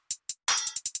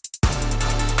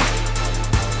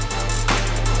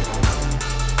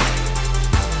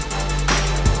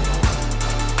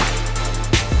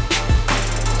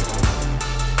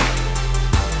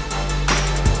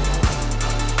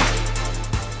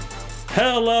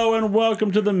Hello and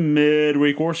welcome to the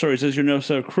Midweek War Stories as your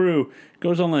No-So crew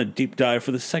goes on a deep dive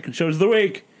for the second shows of the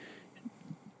week.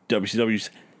 WCW's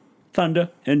Thunder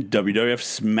and WWF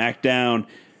SmackDown.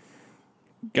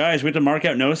 Guys, we have to mark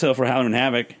out No-So for Halloween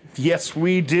Havoc. Yes,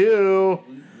 we do.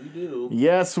 We do.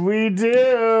 Yes, we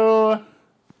do.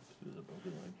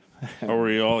 Are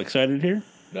we all excited here?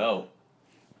 No.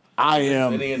 I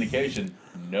am. Any indication?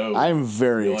 No. I'm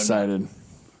very No, I'm excited.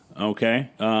 Okay.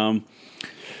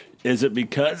 Is it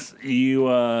because you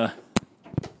are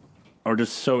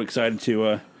just so excited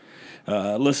to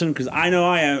listen? Because I know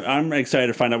I am. I'm excited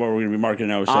to find out what we're going to be marking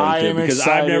No-So to because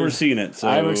I've never seen it. So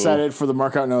I'm excited for the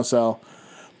Markout No Cell,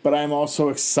 but I'm also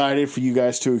excited for you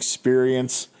guys to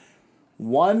experience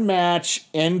one match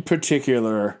in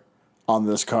particular on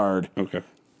this card. Okay.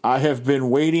 I have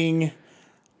been waiting,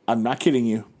 I'm not kidding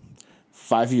you,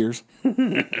 5 years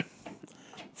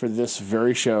for this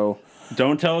very show.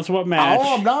 Don't tell us what match.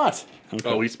 Oh, I'm not. Okay.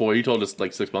 Oh, you told us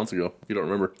like 6 months ago. You don't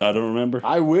remember. I don't remember.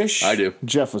 I wish I do.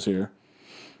 Jeff was here,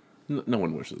 No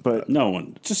one wishes. but No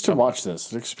one. just to watch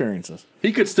this, experience this.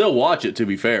 He could still watch it, to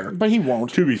be fair. But he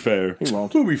won't. To be fair. He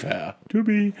won't. To be fair. To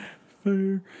be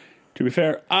fair. To be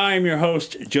fair, I'm your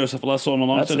host, Joseph Lessel. I'm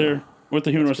alongside here with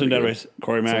the Human Wrestling Database,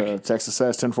 Corey Mack. Texas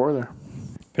says 10-4 there.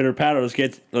 Pitter patter, let's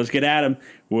get at him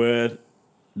with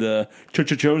the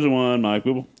chosen one, Mike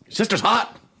Wibble. Sister's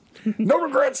hot. No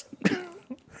regrets.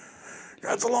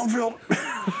 That's a long field.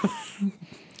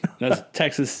 That's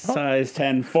Texas size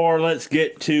 10-4. Let's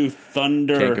get to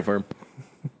Thunder. Can't confirm.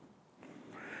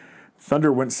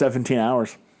 Thunder went 17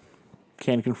 hours.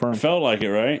 Can confirm. Felt like it,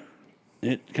 right?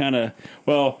 It kind of,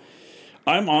 well,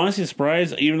 I'm honestly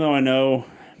surprised, even though I know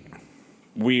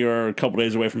we are a couple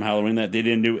days away from Halloween, that they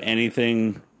didn't do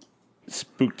anything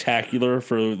spectacular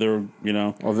for their,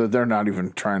 Well, they're not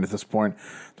even trying at this point.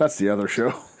 That's the other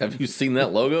show. Have you seen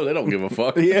that logo? They don't give a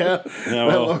fuck. Yeah. Yeah, that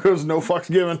well, logo's no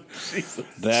fucks given.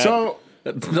 that, So,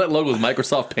 That logo is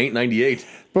Microsoft Paint 98.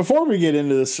 before we get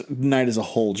into this night as a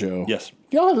whole, Joe. yes.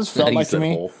 You know how this felt He like to said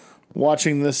me? whole.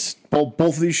 Watching this, both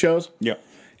of these shows? Yeah.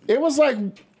 It was like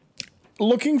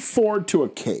looking forward to a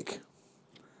cake.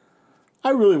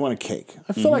 I really want a cake.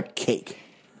 I feel like cake.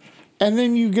 And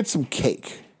then you get some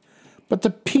cake. But the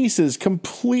pieces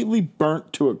completely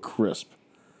burnt to a crisp.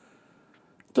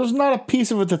 There's not a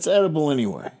piece of it that's edible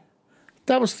anyway.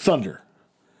 That was Thunder.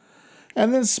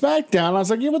 And then SmackDown, I was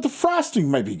like, yeah, but the frosting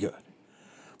might be good.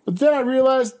 But then I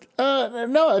realized,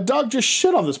 no, a dog just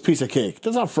shit on this piece of cake.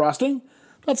 That's not frosting.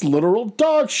 That's literal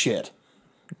dog shit.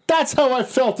 That's how I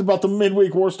felt about the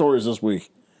Midweek War Stories this week.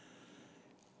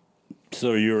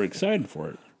 So you were excited for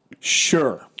it.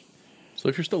 Sure. So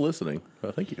if you're still listening,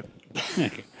 thank you.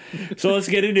 So let's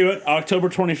get into it. October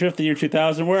 25th, the year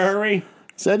 2000. Where are we?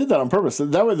 See, I did that on purpose.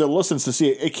 That way, the listens to see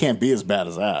it can't be as bad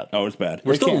as that. Oh, it's bad.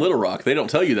 We're still in can't. Little Rock. They don't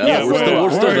tell you that. Yeah, but we're still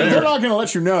They're there. not going to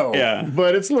let you know. Yeah.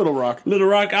 But it's Little Rock, Little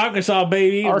Rock, Arkansas,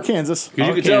 baby. Arkansas. Because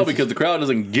you can tell Kansas. because the crowd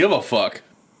doesn't give a fuck.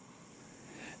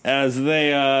 As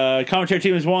they, commentary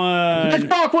team is one. Nick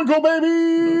Bockwinkel,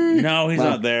 baby! No, he's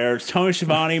not there. It's Tony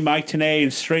Schiavone, Mike Tenay,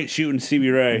 and straight shooting Stevie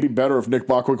Ray. It'd be better if Nick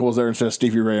Bockwinkel was there instead of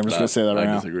Stevie Ray. I'm just going to say that right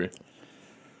I now. disagree.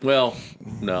 Well,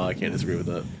 no, I can't disagree with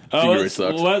that. Oh, Stevie Ray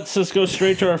sucks. let's just go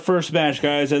straight to our first match,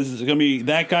 guys. As it's going to be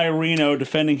that guy Reno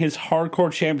defending his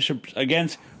hardcore championship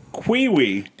against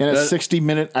Kwee-Wee. In a That-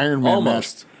 60-minute Iron Man match.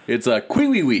 Almost. It's a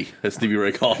Kwee-Wee-Wee, as Stevie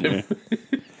Ray called him.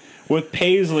 With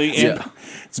Paisley and Yeah.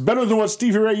 It's better than what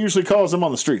Stevie Ray usually calls him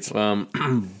on the streets.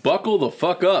 Buckle the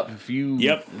fuck up. If you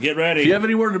get ready. If you have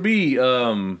anywhere to be,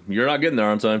 you're not getting there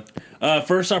on time.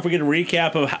 First off, we get a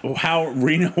recap of how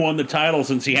Reno won the title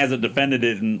since he hasn't defended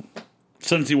it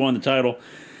since he won the title.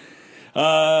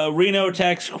 Reno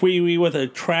attacks Kwee-Wee with a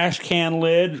trash can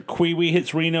lid. Kwee-Wee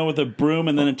hits Reno with a broom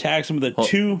and then attacks him with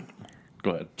a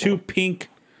Go ahead. two pink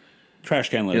trash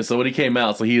can lids. Yeah, so when he came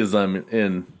out, so he is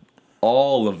in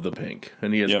all of the pink.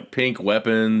 And he has Yep. pink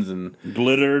weapons and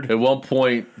Glittered. at one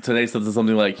point Tenay says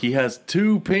something like he has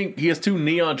two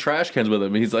neon trash cans with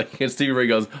him. And he's like, and Stevie Ray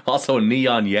goes, also a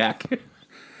neon yak.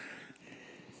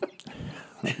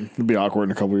 It'd be awkward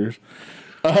in a couple years.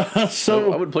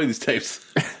 I would play these tapes.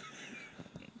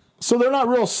 So they're not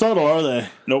real subtle, are they?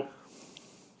 Nope.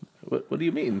 What do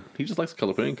you mean? He just likes the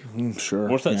color pink. Sure.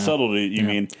 What's that subtlety you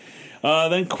mean?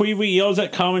 Then Kwee-Wee yells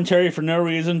at commentary for no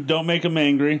reason. Don't make him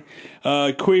angry.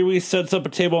 Kwee-Wee sets up a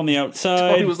table on the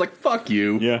outside. He was like, fuck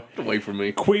you. Yeah. Get away from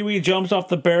me. Kwee-Wee jumps off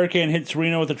the barricade and hits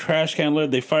Reno with a trash can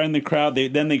lid. They fight in the crowd.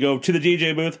 Then they go to the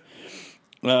DJ booth.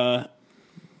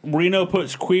 Reno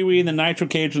puts Kwee-Wee in the nitro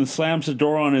cage and slams the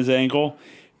door on his ankle.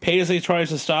 Paisley tries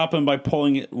to stop him by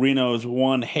pulling Reno's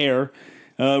one hair.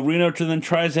 Reno then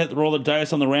tries to roll the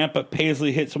dice on the ramp, but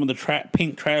Paisley hits him with the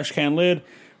pink trash can lid.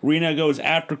 Reno goes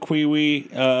after Kwee-Wee,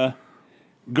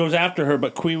 goes after her,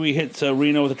 but Kwee-Wee hits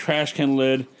Reno with a trash can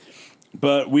lid.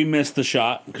 But we missed the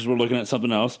shot because we're looking at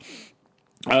something else.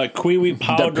 Kwee-Wee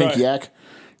power That pink yak.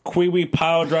 Kwee-Wee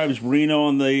power drives Reno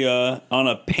on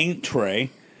a paint tray.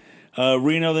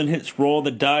 Reno then hits roll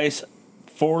the dice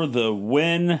for the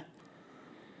win.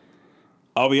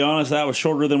 I'll be honest, that was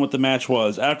shorter than what the match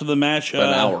was. After the match, An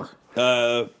hour.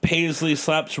 Paisley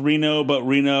slaps Reno, but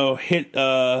Reno hits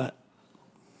her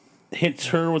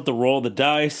with the roll of the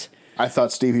dice. I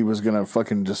thought Stevie was going to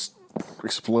fucking just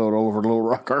explode all over Little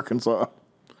Rock, Arkansas.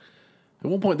 At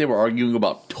one point, they were arguing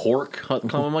about torque.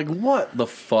 I'm like, what the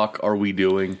fuck are we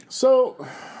doing? So,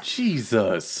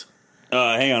 Jesus.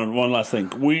 Hang on, one last thing.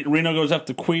 Reno goes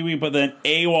after Kwee-Wee, but then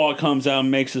AWOL comes out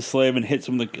and makes a slave and hits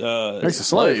him with the... makes a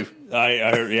slave. I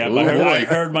heard, yeah, Ooh, I boy.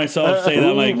 heard myself say that.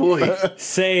 I'm like, boy.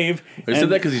 save. They said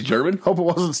that because he's German? Hope it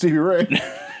wasn't Stevie Ray.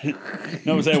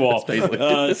 No, it's AWOL. Paisley.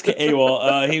 It's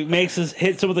AWOL. He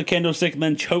hits him with a kendo stick and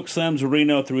then choke slams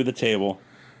Reno through the table.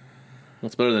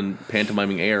 That's better than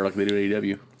pantomiming air like they do at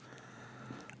AEW.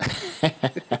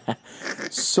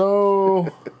 So,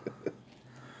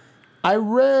 I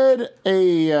read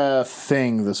a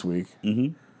thing this week.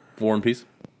 War and Peace,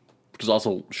 which is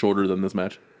also shorter than this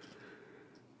match.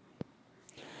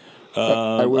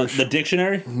 I wish. The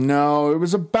dictionary? No, it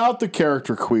was about the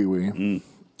character Kwee-Wee.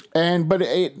 But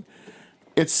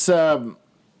it's a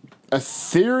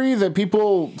theory that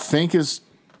people think is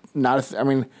not I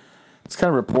mean, it's kind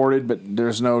of reported, but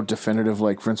there's no definitive,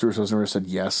 like, Vince Russo's never said,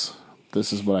 yes,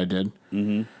 this is what I did.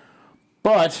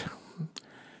 But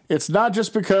it's not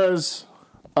just because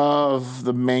of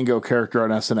the Mango character on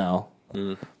SNL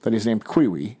that he's named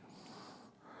Kwee-Wee.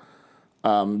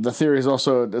 The theory is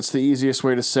also, that's the easiest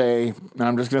way to say, and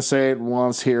I'm just going to say it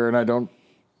once here, and I don't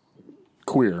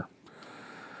queer.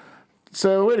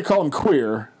 So a way to call him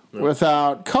queer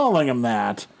without calling him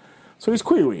that. So he's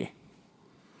Kwee-Wee.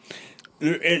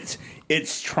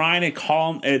 It's trying to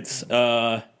call him. It's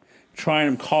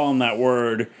trying to call him that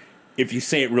word if you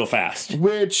say it real fast.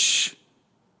 Which,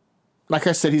 like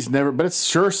I said, he's never. But it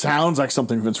sure sounds like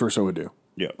something Vince Russo would do.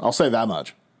 Yeah. I'll say that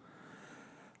much.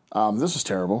 This was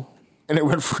terrible, and it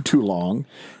went for too long.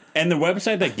 And the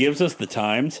website that gives us the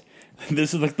times,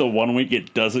 this is like the 1 week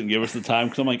it doesn't give us the time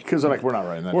because I'm like, Because they're like, we're not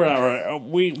writing that. we're down. not right.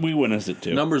 We witnessed it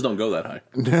too. Numbers don't go that high.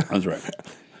 That's right.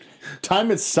 Time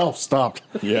itself stopped.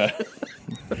 Yeah.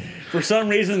 For some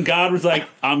reason, God was like,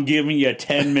 "I'm giving you a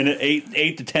 10-minute,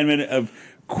 8 to 10 minute of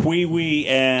Kwee-Wee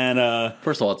and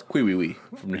First of all, it's Kwee-Wee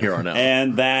from here on out.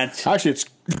 and that Actually, it's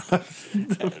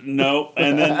no,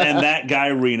 and that guy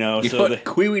Reno. You So know the what?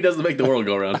 Kwee-Wee doesn't make the world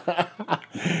go round.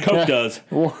 Coke does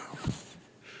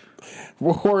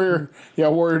Warrior. Yeah,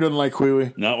 Warrior doesn't like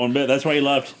Kwee-Wee. not one bit. That's why he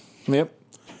left. Yep.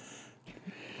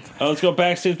 Let's go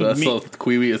backstage with That's me. so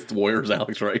Kwee-Wee is Warriors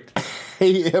Alex, right?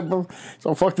 Hey, yeah,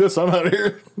 so fuck this. I'm out of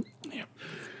here.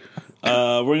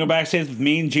 We're gonna go backstage with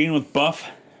Mean Gene with Buff.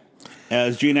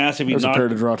 As Gene asks if he There's a pair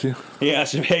to knocked, draw to. he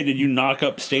asked if, hey, did you knock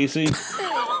up Stacy?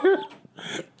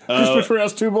 Christopher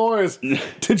has two boys.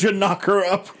 Did you knock her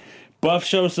up? Buff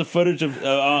shows the footage of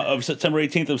September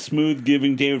 18th of Smooth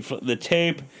giving David the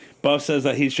tape. Buff says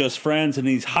that he's just friends and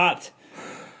he's hot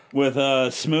with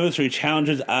Smooth, so he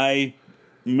challenges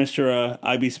Mr.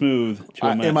 I.B. Smooth to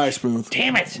a match. Am I smooth?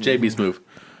 Damn it! JB Smooth.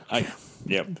 I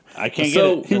can't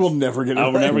So, get it. He will never get it I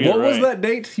will right. never get What it was right. that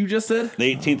date you just said?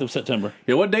 The 18th of September.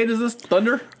 Yeah, what date is this?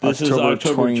 Thunder? This is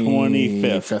October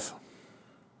 25th.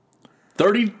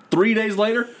 33 days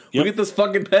later? We Yep. get this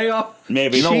fucking payoff?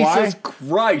 Maybe. You know Jesus why?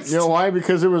 Christ. You know why?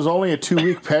 Because it was only a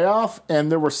 2-week payoff,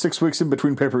 and there were 6 weeks in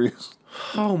between pay-per-views.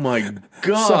 Oh my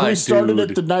God, So we started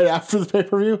dude. it the night after the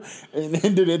pay-per-view and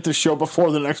ended it the show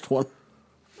before the next one.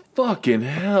 Fucking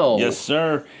hell. Yes,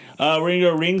 sir. We're going to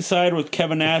go ringside with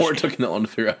Kevin Nash. Before it took that long to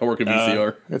figure out how to work a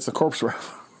VCR. It's the corpse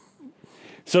ref.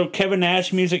 So Kevin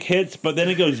Nash music hits, but then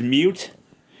it goes mute.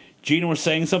 Gina was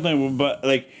saying something, but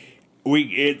like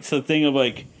it's the thing of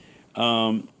like,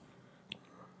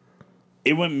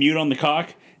 it went mute on the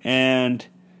cock, and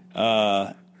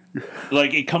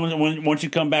like it comes once you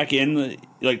come back in,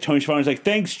 like Tony Schiavone's like,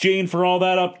 "Thanks, Gene, for all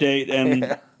that update,"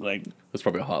 and like, That's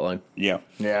probably a hotline. yeah.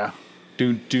 Yeah.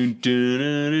 Dun, dun, dun,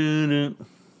 dun, dun,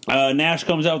 dun. Nash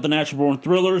comes out with the Natural Born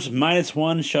Thrillers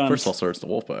 -1. Sean, First of all, sir, it's the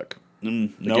Wolfpack.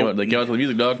 nope. They came out to the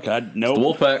music, dog. God, nope.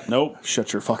 It's the Wolfpack. Nope.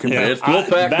 Shut your fucking Yeah, mouth. It's the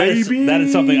Wolfpack, that is- baby. that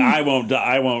is something I won't. No.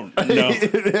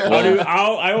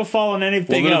 I will fall on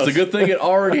anything Well, then else. it's a good thing it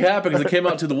already happened because it came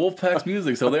out to the Wolfpack's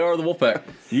music, so they are the Wolfpack.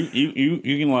 You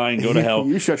can lie and go to hell.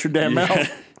 You shut your damn mouth.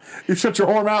 You shut your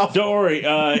whore mouth. Don't worry.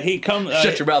 He comes.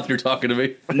 Shut your mouth if you're talking to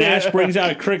me. Nash brings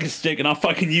out a cricket stick, and I'll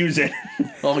fucking use it.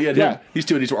 Oh, yeah, Yeah. these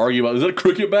two need to argue about, is that a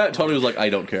cricket bat? Tony was like, I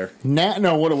don't care.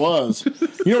 No, what it was.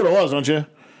 You know what it was, don't you?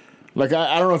 Like,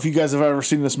 I don't know if you guys have ever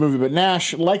seen this movie, but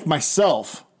Nash, like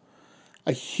myself,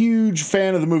 a huge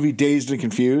fan of the movie Dazed and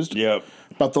Confused. Yep.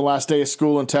 About the last day of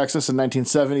school in Texas in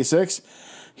 1976.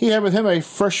 He had with him a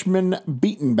freshman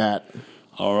beaten bat.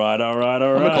 All right. I'm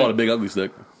going to call it a big ugly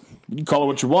stick. You can call it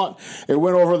what you want. It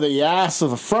went over the ass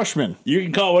of a freshman. You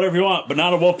can call it whatever you want, but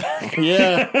not a Wolfpack.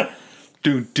 Yeah.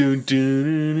 Dun, dun,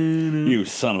 dun. You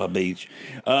son of a bitch.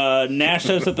 Nash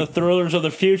says that the Thrillers are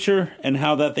the future and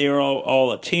how that they are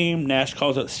all a team. Nash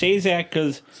calls it Stasiak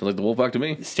because Sounds like the Wolfpack to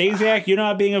me. Stasiak, you're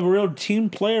not being a real team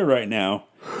player right now.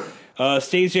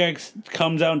 Stasiak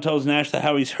comes out and tells Nash that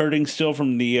how he's hurting still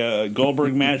from the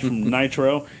Goldberg match from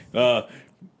Nitro.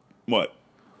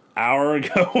 Hour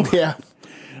ago? Yeah.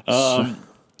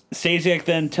 Stasiak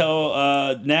then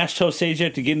Nash tells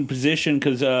Stasiak to get in position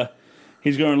because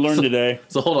he's going to learn today.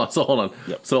 So hold on.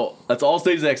 Yep. So that's all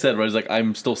Stasiak said, right? He's like,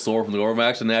 I'm still sore from the Goldberg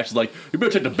match, and Nash is like, you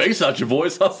better take the bass out your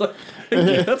voice. I was like,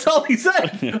 that's all he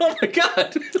said. Oh my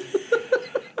god.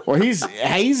 Well, he's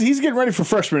getting ready for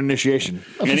freshman initiation.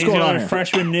 That's And what's he's going on going to here.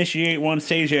 freshman initiate one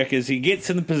Stasiak as he gets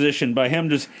in the position by him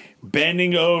just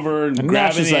bending over and Nash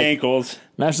grabbing is the like- ankles.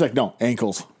 Nash is like, no,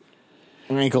 ankles.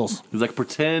 Ankles. He's like,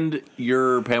 pretend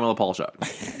you're Pamela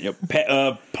Paulshot. Yep.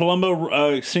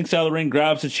 Palumbo sinks out of the ring,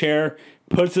 grabs a chair,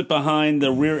 puts it behind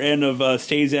the rear end of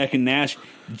Stasiak, and Nash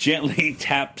gently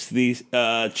taps the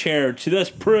chair to thus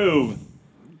prove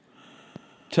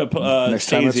to Next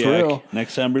time it's Stasiak. real.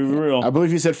 Next time it'll be real. I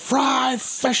believe he said, fry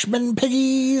freshman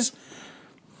piggies.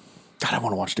 God, I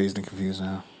want to watch Dazed and Confused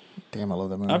now. Damn, I love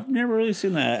that movie. I've never really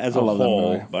seen that as a love that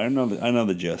whole, movie. but I know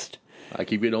the gist. I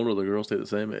keep getting older, the girls stay the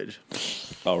same age.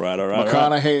 All right.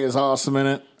 McConaughey is awesome in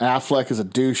it. Affleck is a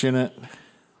douche in it.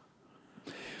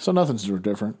 So nothing's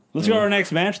different. Let's go to our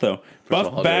next match, though. First of Buff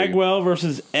all, how dare you. Bagwell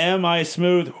versus M.I.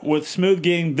 Smooth, with Smooth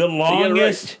getting the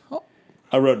longest.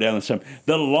 I wrote down this time.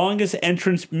 The longest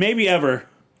entrance, maybe ever,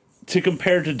 to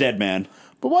compare to Deadman.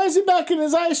 But why is he back in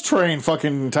his ice train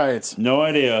fucking tights? No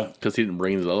idea. Because he didn't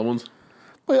bring his other ones.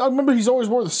 Wait, I remember he's always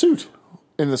wore the suit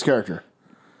in this character.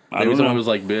 I Maybe don't someone know. was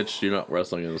like, bitch, you're not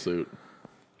wrestling in a suit.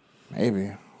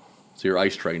 Maybe. So you're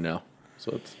ice train now.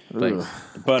 So it's thanks.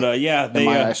 But yeah, In they.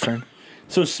 my ice train.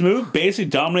 So Smooth basically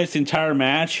dominates the entire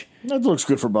match. That looks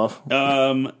good for Buff.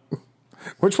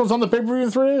 Which one's on the pay-per-view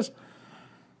in 3 days?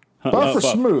 Buff or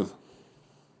Buff. Smooth?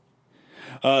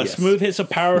 Smooth hits a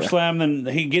power slam, then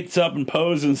he gets up and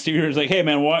poses, and Steelers like, "Hey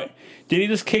man, what? Did he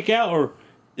just kick out, or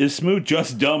is Smooth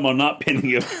just dumb on not pinning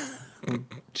him?"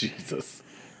 Jesus.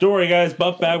 Don't worry, guys.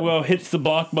 Buff Bagwell hits the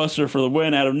blockbuster for the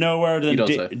win out of nowhere. Then don't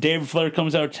say. David Flair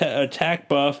comes out to attack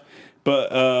Buff,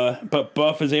 but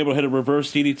Buff is able to hit a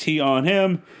reverse DDT on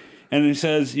him, and he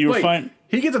says, "You were Wait, fine."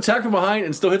 he gets attacked from behind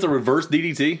and still hits a reverse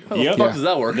DDT? How the Yep. fuck Yeah. does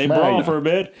that work? They Right. brawl for a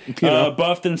bit. know.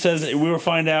 Buff then says, "We will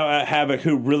find out at Havoc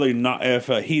who really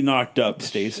he knocked up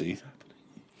Stacy."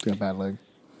 Got a bad leg.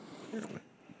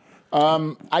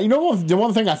 The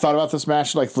one thing I thought about this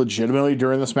match, like legitimately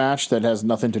during this match, that has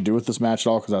nothing to do with this match at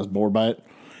all because I was bored by it.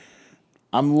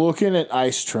 I'm looking at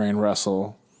Ice Train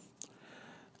wrestle,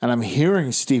 and I'm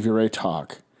hearing Stevie Ray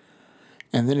talk,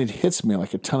 and then it hits me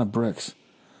like a ton of bricks.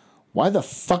 Why the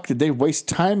fuck did they waste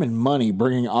time and money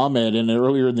bringing Ahmed in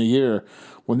earlier in the year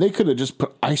when they could have just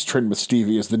put Ice Train with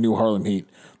Stevie as the new Harlem Heat?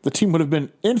 The team would have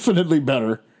been infinitely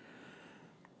better.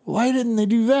 Why didn't they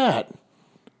do that?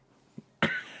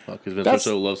 Because Vince That's-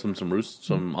 Russo loves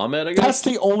some Ahmed, I guess. That's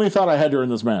the only thought I had during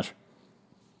this match.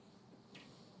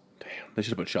 They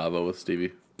should have put Chavo with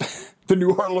Stevie. The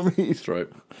new Harlem Heat. That's right.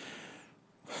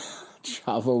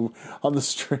 Chavo on the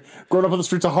street, growing up on the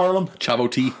streets of Harlem.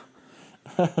 Chavo T.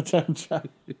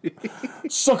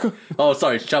 Sucker. Oh,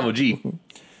 sorry, it's Chavo G.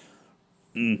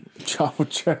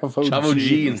 Chavo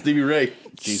G and Stevie Ray.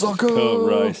 Sucker.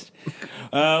 Christ.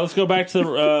 Let's go back to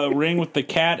the ring with the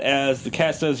Cat, as the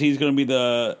Cat says he's going to be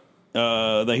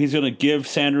that he's going to give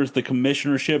Sanders the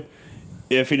commissionership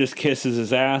if he just kisses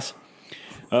his ass.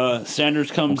 Sanders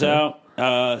comes out.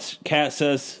 Cat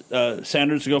says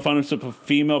Sanders to go find himself a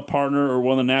female partner or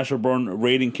one of the natural born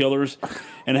raiding killers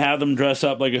and have them dress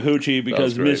up like a hoochie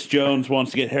because great. Miss Jones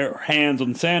wants to get her hands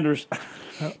on Sanders.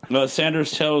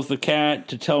 Sanders tells the Cat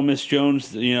to tell Miss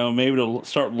Jones, maybe to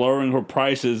start lowering her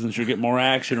prices and she'll get more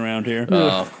action around here.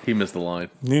 Oh, he missed the line.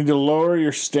 You need to lower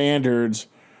your standards,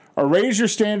 or raise your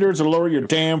standards, or lower your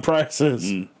damn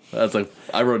prices. That's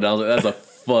I wrote down, that's a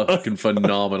fucking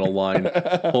phenomenal line.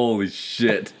 Holy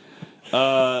shit.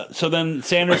 So then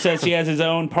Sanders says he has his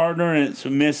own partner, and it's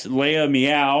Miss Leia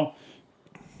Meow.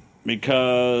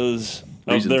 because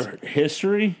Reasons. of their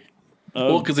history.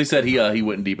 Well, because he said he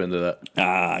went deep into that.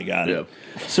 I got it.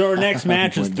 Yeah. So our next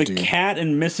match is Went the deep. Cat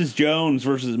and Mrs. Jones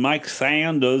versus Mike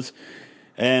Sanders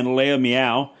and Leah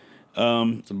Meow.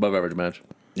 It's an above average match.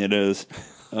 It is.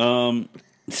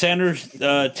 Sanders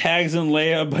tags in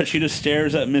Leia, but she just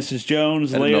stares at Mrs.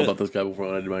 Jones. I didn't know Leia, about this guy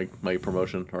before I did my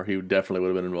promotion, or he definitely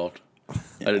would have been involved.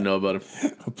 I didn't know about him.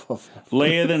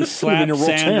 Leia then your slaps world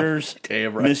champ. Sanders.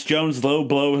 Damn right. Miss Jones low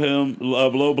blow him.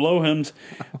 Leia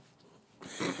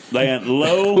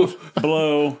low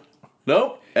blow.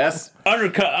 Nope. S.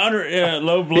 Undercut,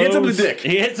 low blows. He hits him in the dick.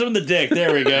 He hits him in the dick.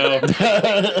 There we go.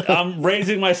 I'm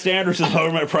raising my standards and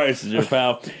lowering my prices here,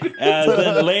 pal.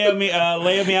 Then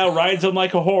Leia Meow rides him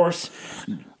like a horse.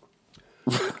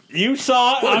 You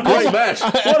saw. What a great match.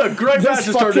 What a great match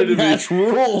this turned into. match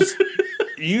rules.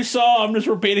 You saw. I'm just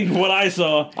repeating what I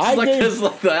saw. It's like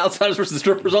the outsiders versus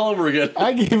strippers all over again.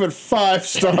 I gave it 5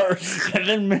 stars. And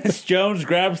then Miss Jones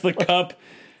grabs the cup.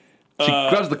 She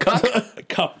grabs the cup.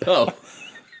 Cup. Oh.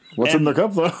 What's in the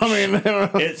cup, though? I mean,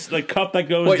 It's the cup that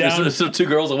goes Wait, down. there's 2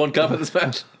 girls and 1 cup in this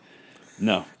match?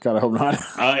 No. God, I hope not.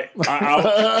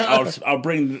 I'll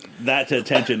bring that to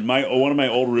attention. One of my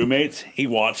old roommates, he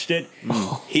watched it.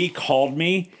 He called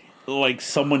me like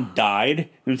someone died.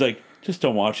 He was like, "Just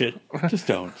don't watch it. Just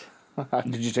don't."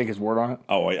 Did you take his word on it?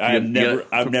 Oh, I've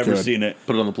never Good. seen it.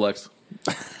 Put it on the Plex.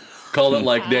 Call it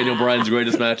like Daniel Bryan's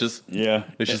greatest matches. Yeah,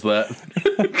 It's just that.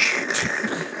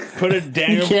 put it You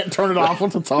Daniel. can't turn it off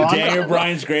once it's on. Daniel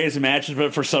Bryan's greatest matches,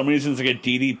 but for some reason it's like a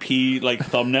DDP like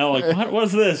thumbnail. Like, what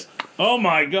was this? Oh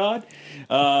my god!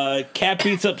 Cat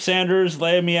beats up Sanders.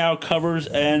 Leia Meow covers,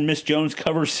 and Miss Jones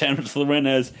covers Sanders Loren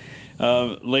as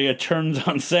Leia turns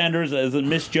on Sanders as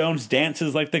Miss Jones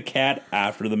dances like the cat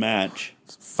after the match.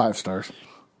 5 stars.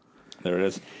 There it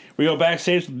is. We go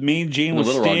backstage with Mean Gene with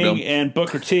Little Rock Sting Dome. and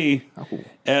Booker T.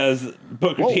 As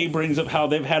Booker T brings up how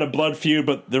they've had a blood feud,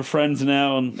 but they're friends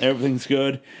now and everything's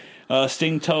good.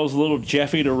 Sting tells little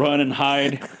Jeffy to run and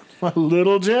hide. My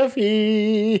little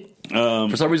Jeffy.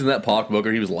 For some reason, that popped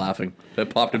Booker. He was laughing. That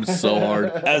popped him so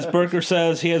hard. As Booker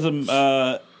says, he has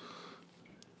a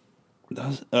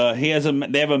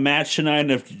they have a match tonight,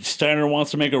 and if Steiner wants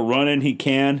to make a run in, he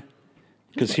can,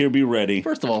 because he'll be ready.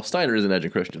 First of all, Steiner isn't Edge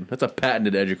and Christian. That's a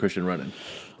patented Edge and Christian run-in.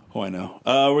 Oh, I know.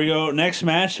 We go next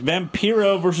match: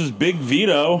 Vampiro versus Big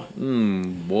Vito.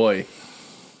 Boy.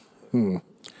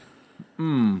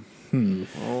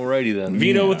 Alrighty then.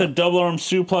 Vito with a double arm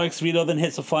suplex. Vito then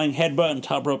hits a flying headbutt and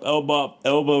top rope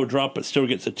elbow drop, but still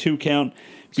gets a 2 count.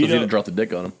 So he Vito didn't drop the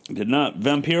dick on him. did not.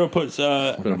 Vampiro puts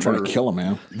I'm trying to kill him,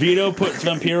 man. Vito puts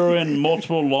Vampiro in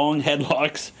multiple long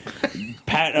headlocks.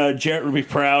 Jarrett would be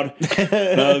proud.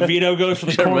 Vito goes for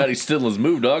the Everybody corner. still his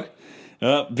move, dog.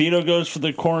 Vito goes for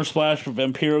the corner splash, but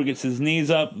Vampiro gets his knees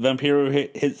up. Vampiro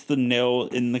hits the nail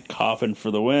in the coffin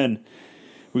for the win.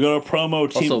 We go to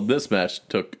promo team. Also, this match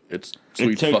took its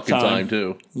sweet took fucking time. time,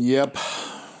 too. Yep.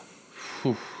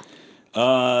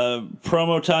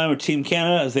 Promo time with Team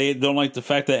Canada, as they don't like the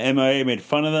fact that MIA made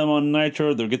fun of them on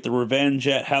Nitro. They'll get the revenge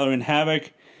at Halloween Havoc.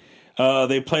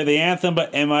 They play the anthem,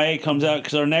 but MIA comes out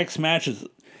because our next match is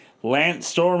Lance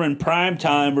Storm in Prime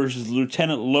Time versus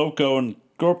Lieutenant Loco and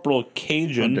Corporal How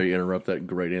Cajun. dare you interrupt that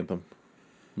great anthem?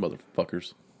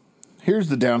 Motherfuckers. Here's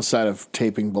the downside of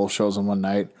taping both shows in one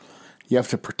night. You have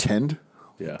to pretend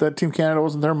Yeah. that Team Canada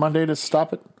wasn't there Monday to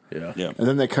stop it. Yeah. Yeah. And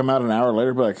then they come out an hour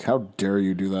later, be like, how dare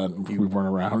you do that? We weren't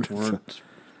around.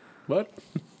 What?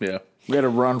 Yeah. We had to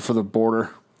run for the border.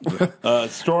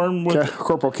 Storm with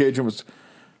Corporal Cajun was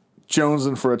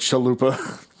jonesing for a chalupa.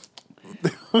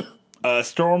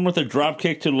 Storm with a drop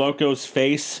kick to Loco's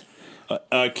face.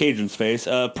 Cajun's face.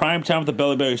 Prime Time with the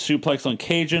belly belly suplex on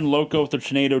Cajun. Loco with the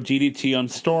tornado DDT on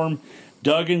Storm.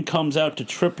 Duggan comes out to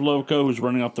trip Loco, who's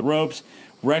running off the ropes.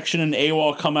 Rection and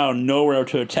AWOL come out of nowhere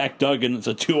to attack Duggan. It's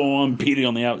a 2-on-1 beating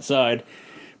on the outside.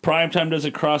 Primetime does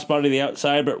a crossbody to the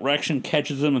outside, but Rection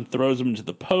catches him and throws him into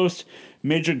the post.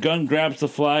 Major Gunn grabs the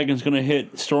flag and is going to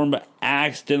hit Storm, but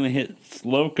accidentally hits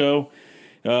Loco.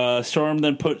 Storm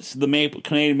then puts the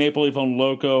Canadian Maple Leaf on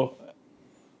Loco,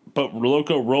 but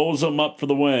Loco rolls him up for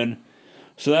the win.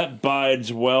 So that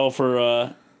bides well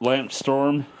for Lance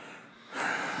Storm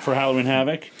for Halloween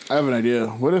Havoc. I have an idea.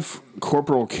 What if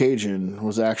Corporal Cajun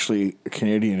was actually a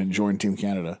Canadian and joined Team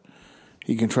Canada?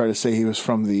 He can try to say he was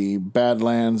from the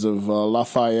Badlands of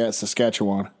Lafayette,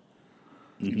 Saskatchewan.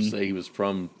 Say he was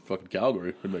from fucking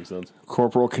Calgary. It makes sense.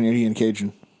 Corporal Canadian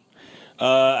Cajun.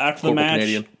 After the Corporal match,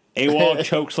 Canadian. AWOL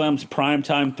chokeslams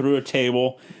Primetime through a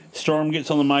table. Storm gets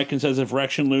on the mic and says if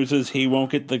Rection loses, he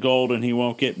won't get the gold and he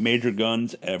won't get Major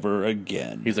Guns ever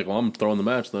again. He's like, well, I'm throwing the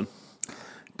match then.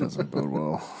 Doesn't bode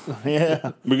well.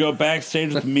 Yeah. We go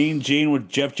backstage with Mean Gene with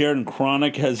Jeff Jarrett and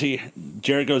Chronic as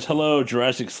Jarrett goes, "Hello,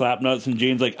 Jurassic Slapnuts," and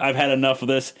Gene's like, "I've had enough of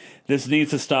this. This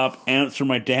needs to stop. Answer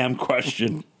my damn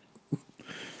question."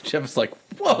 Jeff is like,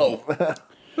 whoa.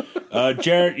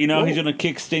 Jarrett, he's going to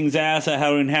kick Sting's ass at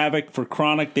Halloween Havoc. For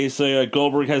Chronic, they say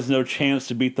Goldberg has no chance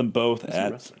to beat them both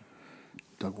at...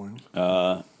 Doug Williams.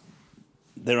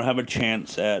 They don't have a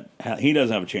chance at... He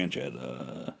doesn't have a chance at...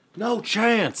 No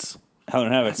chance.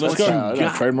 Halloween Havoc. Let's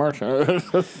go. Trademark.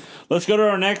 Let's go to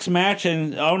our next match,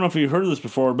 and I don't know if you've heard of this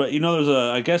before, but there's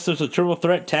a triple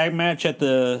threat tag match at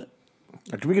the...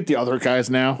 Do we get the other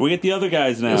guys now? We get the other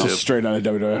guys now. This is straight out of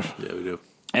WWF. Yeah, we do.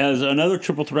 As another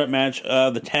triple threat match,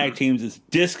 the tag teams is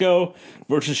Disco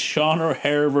versus Sean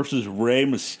O'Haire versus Rey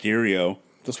Mysterio.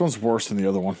 This one's worse than the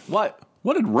other one. What?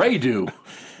 What did Ray do?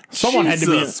 Someone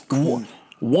Jesus. had to be.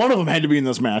 One of them had to be in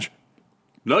this match.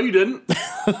 No, you didn't.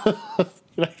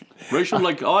 Ray should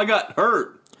like, I got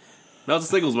hurt. That was a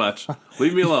singles match.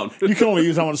 Leave me alone. You can only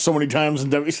use that one so many times in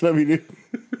WCW.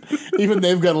 Even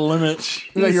they've got a limit.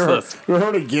 Like, you're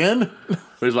hurt again?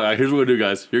 He's like, here's what we're going to do,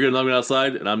 guys. You're going to knock me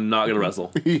outside, and I'm not going to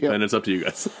wrestle. Yeah. And it's up to you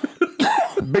guys.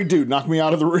 Big dude, knock me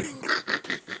out of the ring.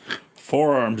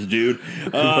 Forearms, dude. For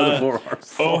the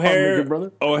forearms. O'Haire brother.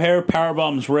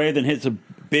 Powerbombs Ray, then hits a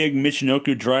big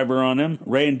Michinoku driver on him.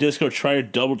 Ray and Disco try to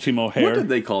double team O'Haire. What did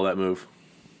they call that move?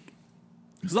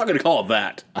 He's not going to call it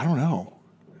that. I don't know.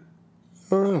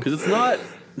 Because it's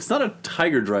not a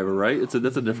tiger driver, right? That's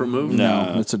a different move?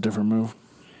 No, it's a different move.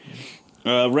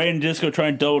 Ray and Disco try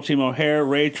and double team O'Haire.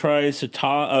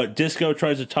 Disco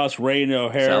tries to toss Ray into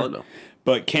O'Haire, Salad, no.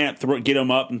 but can't get him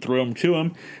up and throw him to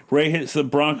him. Ray hits the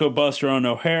Bronco Buster on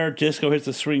O'Haire. Disco hits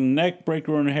the swing neck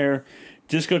breaker on O'Haire.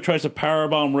 Disco tries to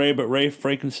powerbomb Ray, but Ray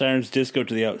Frankenstein's Disco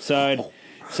to the outside.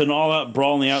 It's an all-out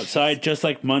brawl on the outside, just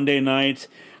like Monday night.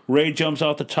 Ray jumps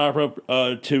off the top rope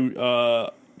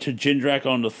to Jindrak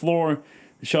on the floor.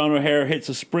 Sean O'Haire hits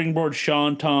a springboard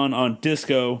Shanton on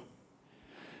Disco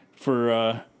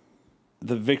for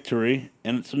the victory,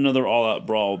 and it's another all-out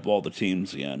brawl of all the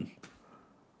teams again.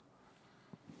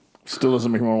 Still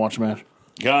doesn't make me want to watch a match.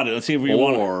 Got it. Let's see if we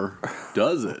want. Or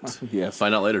does it? Yes.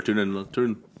 Find out later. Tune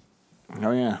in.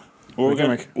 Oh, yeah.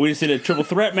 We just did a triple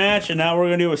threat match, and now we're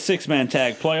going to do a six-man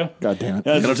tag, player. God damn it.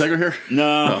 Can I take her here?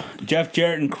 No. Jeff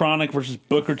Jarrett and Chronic versus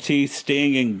Booker T,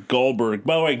 Sting, and Goldberg.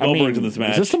 By the way, Goldberg's in this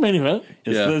match. Is this the main event?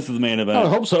 Yeah. This is the main event. I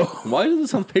hope so. Why is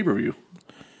this on pay-per-view?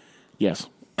 Yes.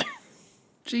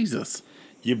 Jesus.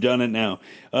 You've done it now.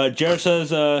 Jarrett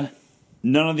says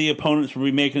none of the opponents will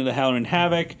be making it to Halloween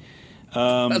Havoc.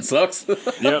 That sucks.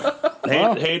 Yep.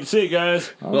 hate to see it,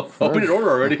 guys. Well, we did order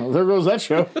already. Well, there goes that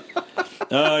show.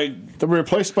 They're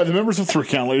replaced by the members of Three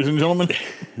Count, ladies and gentlemen.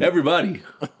 Everybody.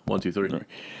 1, 2, 3.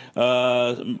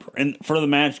 And for the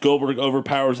match, Goldberg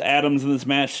overpowers Adams in this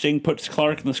match. Sting puts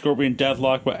Clark in the Scorpion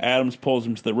Deathlock, but Adams pulls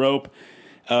him to the rope.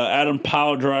 Adam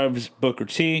pile drives Booker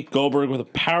T. Goldberg with a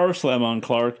power slam on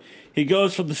Clark. He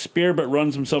goes for the spear, but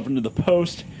runs himself into the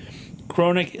post.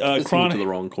 Chronic He went to the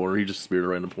wrong corner. He just speared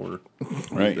right in the corner.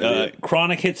 Right.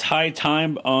 Chronic hits high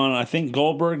time on, I think,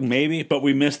 Goldberg, maybe, but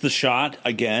we missed the shot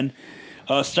again.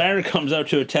 Steiner comes out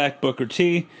to attack Booker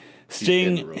T.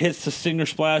 Sting hits the Stinger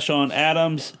Splash on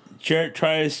Adams. Jarrett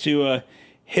tries to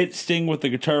hit Sting with the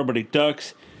guitar, but he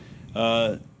ducks.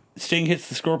 Sting hits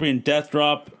the Scorpion Death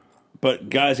Drop. But,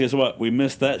 guys, guess what? We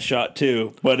missed that shot,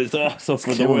 too. But it's also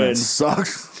for the win. It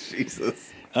sucks.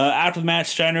 Jesus. After the match,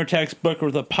 Steiner attacks Booker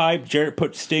with a pipe. Jarrett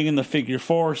puts Sting in the figure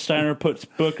 4. Steiner puts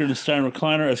Booker in the Steiner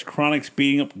recliner as Chronic's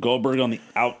beating up Goldberg on the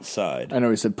outside. I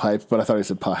know he said pipe, but I thought he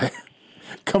said pie.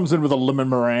 Comes in with a lemon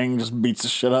meringue, just beats the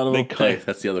shit out of him. Hey,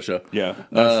 that's the other show. Yeah.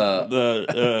 That's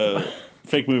the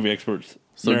fake movie experts.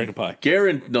 So American Pie.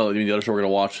 No, I mean the other show we're going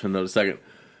to watch in a second.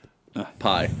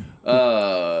 Pie.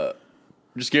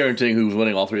 Just guaranteeing who's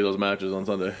winning all 3 of those matches on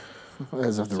Sunday.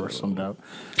 As if there were some doubt.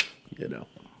 You know.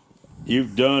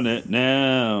 You've done it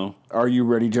now. Are you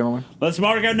ready, gentlemen? Let's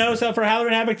mark out no sell for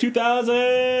Halloween Havoc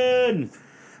 2000.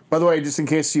 By the way, just in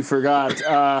case you forgot,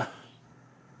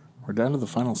 we're down to the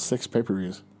final 6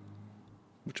 pay-per-views.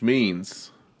 Which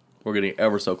means we're getting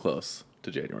ever so close to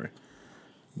January.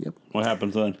 Yep. What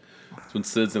happens then? That's when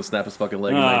Sid's going to snap his fucking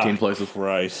leg in 19 places.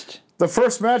 Christ. The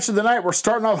first match of the night, we're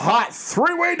starting off hot.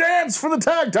 3-way dance for the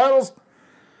tag titles.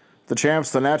 The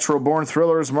champs, the Natural Born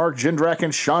Thrillers, Mark Jindrak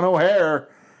and Sean O'Haire,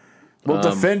 will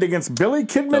defend against Billy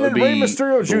Kidman and Rey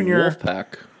Mysterio Jr.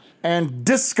 Wolfpack. And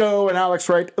Disco and Alex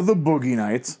Wright, the Boogie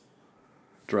Knights.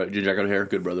 That's right. Jindrak O'Haire,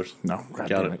 good brothers. No, God Count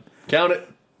damn it. it. Count it.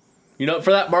 You know,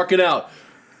 for that, mark it out.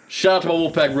 Shout out to my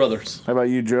Wolfpack brothers. How about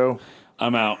you, Joe?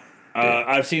 I'm out.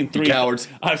 I've seen three cowards.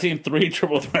 I've seen 3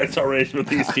 triple threats already with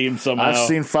these teams somehow. I've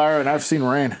seen fire and I've seen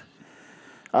rain.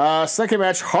 Second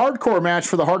match, hardcore match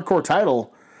for the hardcore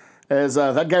title, as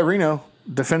that guy Reno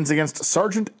defends against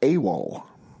Sergeant AWOL.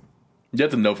 You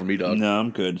have to know for me, dog. No,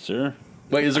 I'm good, sir.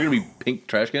 Wait, is there going to be pink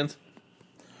trash cans?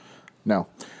 No.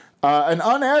 An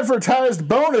unadvertised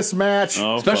bonus match.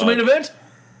 Oh, Special fuck. main event?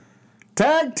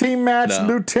 Tag team match, No.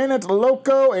 Lieutenant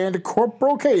Loco and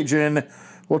Corporal Cajun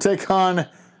will take on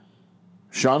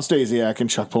Sean Stasiak and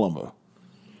Chuck Palumbo.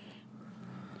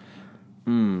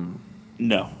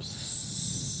 No.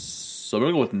 So I'm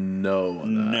going to go with no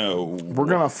on that. No. We're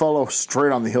going to follow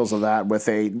straight on the heels of that with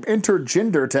a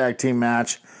intergender tag team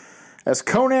match as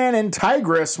Conan and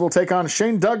Tigress will take on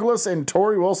Shane Douglas and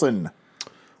Tori Wilson.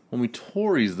 Well,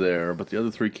 Tori's there, but the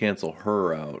other 3 cancel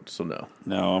her out, so no.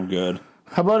 No, I'm good.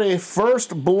 How about a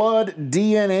first blood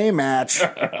DNA match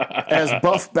as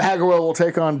Buff Bagwell will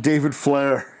take on David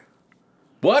Flair?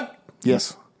 What?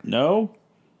 Yes. No?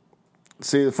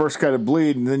 See, the first guy to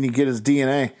bleed, and then you get his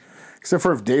DNA. Except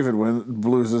for if David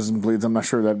loses and bleeds, I'm not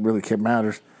sure that really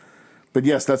matters. But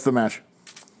yes, that's the match.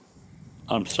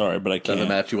 I'm sorry, but I Is that can't. the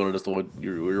match you wanted us to what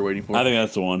you're waiting for? I think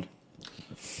that's the one.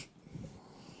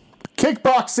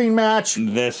 Kickboxing match.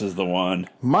 This is the one.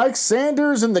 Mike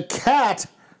Sanders and the Cat.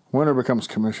 Winner becomes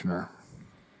commissioner.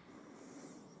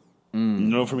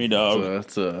 No for me, dog.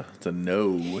 It's a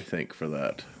no, I think, for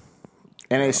that.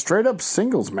 And a straight-up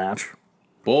singles match.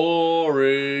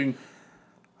 Boring.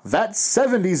 That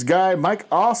 70s guy, Mike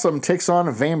Awesome, takes on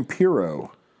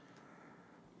Vampiro.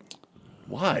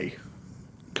 Why?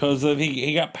 Because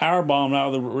he got powerbombed out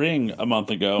of the ring a month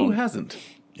ago. Who hasn't?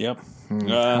 Yep.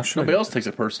 Nobody else takes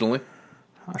it personally.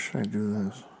 How should I do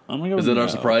this? I'm gonna go Is with it our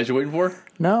no. surprise you're waiting for?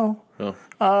 No.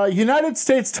 Oh. United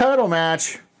States title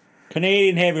match.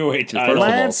 Canadian heavyweight First title. of all,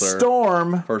 Lance sir.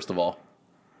 Storm First of all.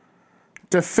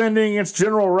 defending its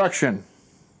General Ruction.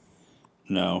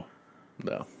 No.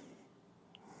 No.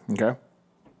 Okay.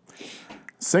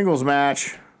 Singles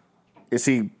match. Is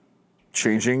he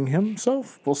changing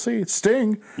himself? We'll see.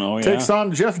 Sting Oh, yeah. takes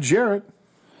on Jeff Jarrett.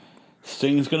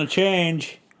 Sting's gonna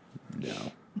change.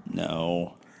 No.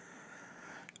 No.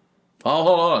 Oh,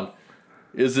 hold on.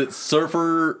 Is it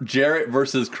Surfer Jarrett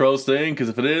versus Crow Sting? Because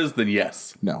if it is, then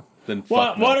yes. No. Then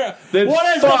fuck What? no. What? Then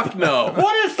what is fuck the, no.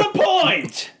 What is the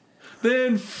point?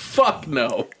 Then fuck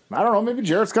no. I don't know. Maybe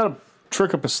Jarrett's got a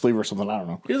trick up his sleeve or something. I don't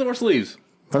know. He doesn't wear sleeves.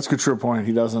 That's a good true point.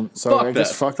 He doesn't. So Fuck I guess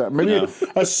that. fuck that. Maybe No.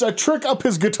 a trick up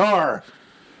his guitar.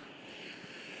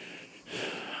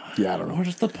 Yeah, I don't know. What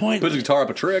is the point? Put his guitar up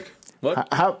a trick. What?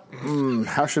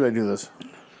 How should I do this?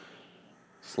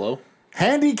 Slow?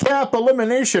 Handicap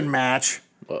elimination match.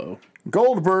 Uh-oh.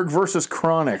 Goldberg versus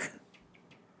Chronic.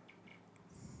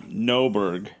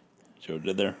 Noberg. See what I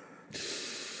did there?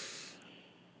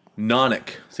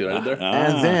 Nonic. See what I did there?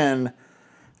 And then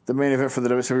the main event for the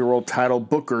WWE World title,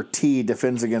 Booker T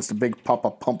defends against Big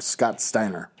Papa Pump Scott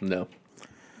Steiner. No.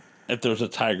 If there's a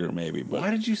tiger, maybe, but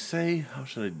Why did you say, how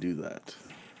should I do that?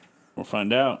 we'll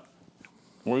find out.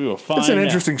 We will find It's an out.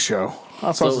 interesting show.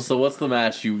 That's what So what's the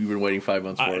match you've been waiting 5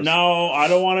 months for? No, I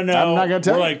don't want to know. I'm not gonna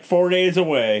tell We're you. like 4 days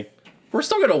away. We're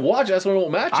still going to watch it. I just want to know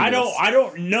what match it is. I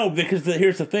don't know because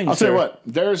here's the thing. I'll tell sir. you what.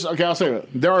 I'll tell you what.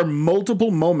 There are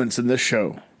multiple moments in this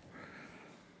show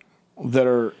that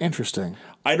are interesting.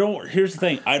 Here's the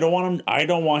thing. I don't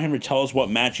want him to tell us what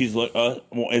match he's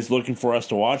is looking for us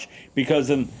to watch because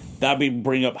then that'd be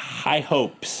bring up high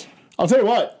hopes. I'll tell you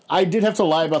what. I did have to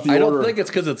lie about the I order. don't think it's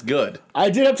because it's good. I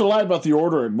did have to lie about the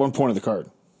order at one point of the card.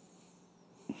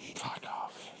 Fuck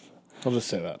off. I'll just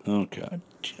say that. Oh god.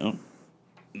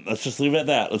 Let's just leave it at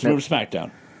that. Let's move to SmackDown.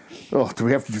 Oh, do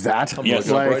we have to do that? I'm Yes.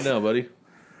 looking up Like- right now, buddy.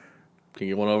 Can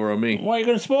you get one over on me? Why are you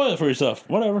going to spoil it for yourself?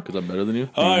 Whatever. Because I'm better than you.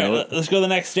 All You right, know it. let's go the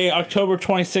next day, October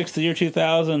 26th, the year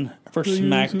 2000, for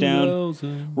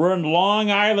SmackDown. We're in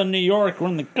Long Island, New York. We're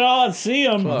in the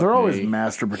Coliseum. They're always me.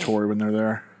 masturbatory when they're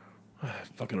there.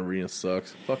 Fucking arena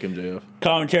sucks. Fuck him, JF.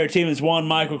 Commentary team is one,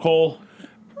 Michael Cole.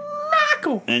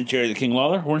 Michael! And Jerry the King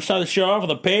Lawler. We're going to start the show off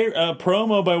with a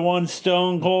promo by one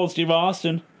Stone Cold Steve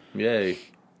Austin. Yay.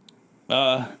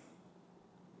 I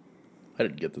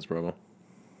didn't get this promo.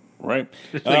 Right.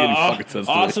 Doesn't make any fucking sense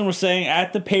to me. Austin was saying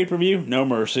at the pay-per-view, no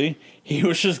mercy, he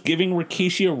was just giving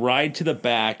Rikishi a ride to the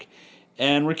back,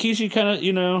 and Rikishi kind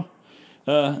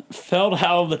of, fell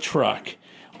out of the truck.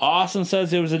 Austin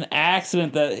says it was an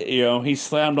accident that, he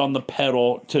slammed on the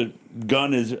pedal to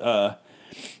gun his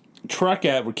truck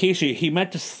at Rikishi. He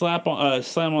meant to slam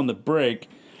on the brake.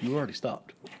 You already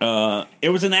stopped. It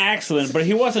was an accident, but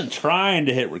he wasn't trying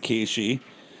to hit Rikishi.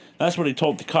 That's what he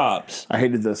told the cops. I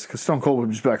hated this because Stone Cold would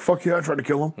just be like, fuck you, I tried to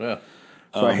kill him. Yeah.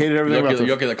 So I hated everything about You're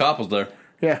this. okay, the cop was there.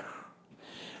 Yeah.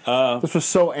 This was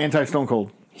so anti-Stone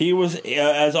Cold. He was,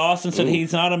 as Austin said,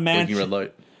 he's not a man Blinking red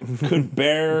light. could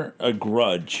bear a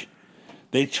grudge.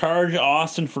 They charge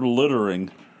Austin for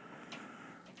littering.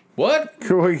 What?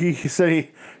 He said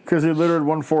because he littered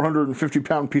one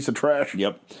 450-pound piece of trash.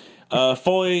 Yep.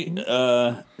 Foley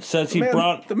says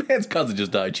The man's cousin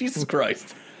just died. Jesus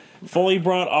Christ. Foley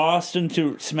brought Austin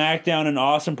to SmackDown, and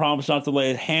Austin promised not to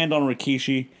lay a hand on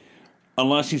Rikishi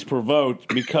unless he's provoked,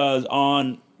 because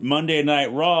on Monday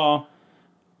Night Raw,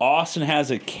 Austin has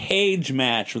a cage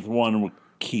match with one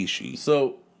Rikishi.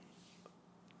 So,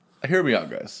 hear me out,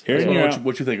 guys. Hear me out.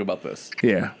 What you think about this?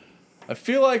 Yeah. I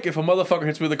feel like if a motherfucker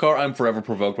hits me with a car, I'm forever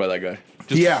provoked by that guy.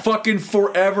 Just Yeah. fucking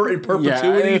forever in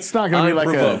perpetuity. it's not gonna be I'm like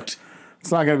provoked.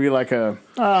 It's not going to be like I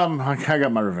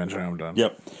got my revenge and I'm done.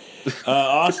 Yep.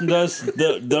 Austin does,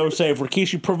 though, say if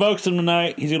Rikishi provokes him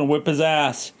tonight, he's going to whip his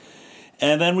ass.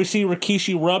 And then we see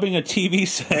Rikishi rubbing a TV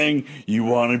saying, "You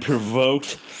want to be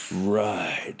provoked?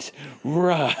 Right.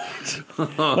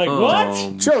 Like,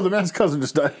 what? Joe, the man's cousin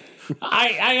just died.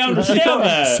 I understand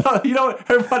that. So,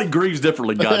 everybody grieves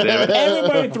differently, goddammit.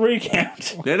 Everybody 3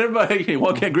 count. And everybody,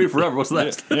 one can't grieve forever. What's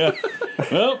next? Yeah.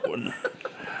 Well,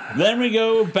 then we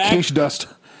go back. Quiche dust.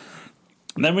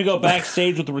 Then we go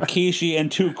backstage with Rikishi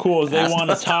and Too Cool as they want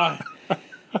to talk.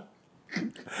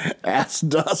 Ass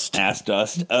dust. Ass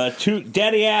dust.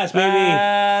 Daddy ass, baby.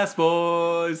 Ass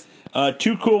boys.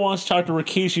 Too Cool wants to talk to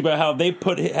Rikishi about how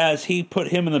he put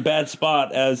him in the bad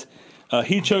spot as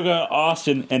he took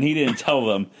Austin and he didn't tell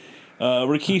them.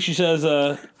 Rikishi says,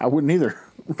 I wouldn't either.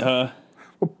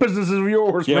 What business is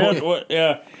yours, man?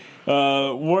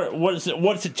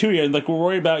 What's it to you? Like, we're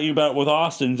worried about you with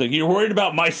Austin. He's like, you're worried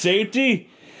about my safety?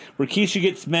 Rikishi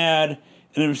gets mad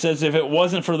and says if it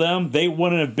wasn't for them, they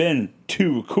wouldn't have been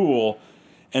Too Cool,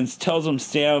 and tells him to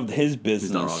stay out of his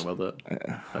business. He's not wrong about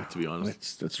that. To be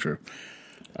honest, That's true.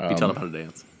 he taught him how to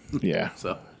dance. Yeah.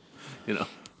 So,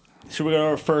 Should we go to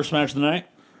our first match of the night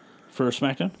for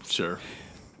SmackDown? sure.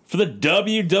 For the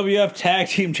WWF Tag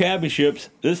Team Championships,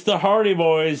 this is the Hardy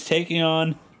Boys taking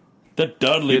on the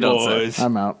Dudley You don't Boys.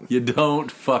 I'm out. You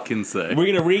don't fucking say.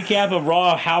 We're going to recap of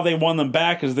Raw, how they won them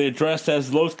back as they dressed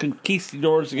as Los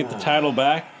Conquistadors to get the title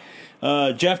back.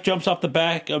 Jeff jumps off the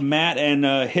back of Matt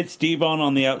and hits Devon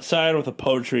on the outside with a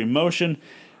poetry in motion.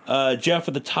 Jeff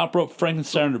with the top rope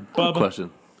Frankenstein to Bubba.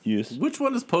 Question. Yes. Which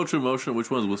one is poetry motion? Which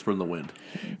one is whisper in the wind?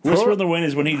 Whisper in the Wind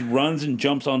is when he runs and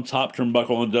jumps on top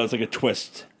turnbuckle and does like a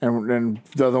twist. And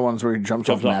the other ones where he jumps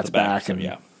off Jumps off Matt's the back. back. So, And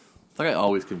yeah. It's like I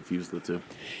always confuse the two.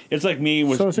 It's like me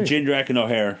with So is he. Jindrak and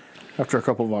O'Hare. After a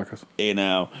couple of vodkas.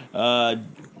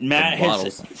 Matt hits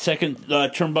bottles. second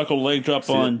turnbuckle leg drop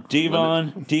on it.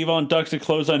 Devon. Devon ducks a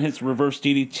clothesline, hits reverse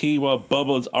DDT while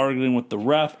Bubba is arguing with the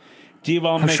ref.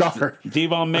 Devon Shocker.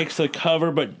 makes the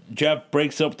cover, but Jeff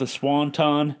breaks up the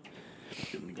swanton.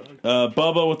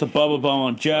 Bubba with the Bubba bomb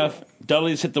on Jeff.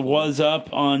 Dudley's hit the was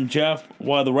up on Jeff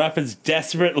while the ref is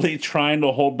desperately trying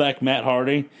to hold back Matt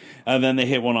Hardy. And then they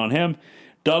hit one on him.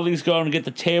 Dudley's going to get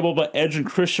the table, but Edge and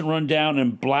Christian run down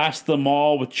and blast them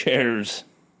all with chairs.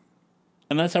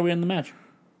 And that's how we end the match.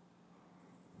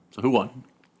 So who won?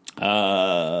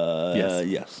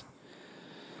 Yes.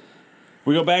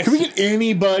 We go back. Can we get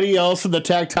anybody else in the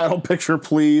tag title picture,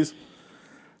 please?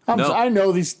 No. I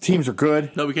know these teams are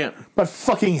good, No, we can't. but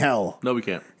fucking hell. No, we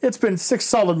can't. It's been 6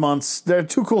 solid months. They're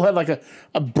Too Cool had like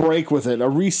a break with it, a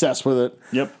recess with it.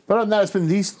 Yep. But other than that, it's been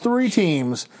these 3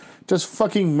 teams just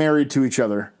fucking married to each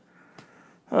other.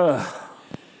 We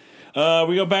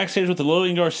go backstage with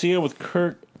Lillian Garcia with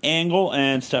Kurt Angle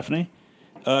and Stephanie.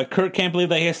 Kurt can't believe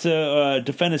that he has to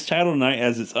defend his title tonight,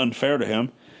 as it's unfair to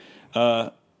him.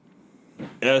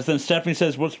 As then Stephanie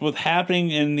says, what's happening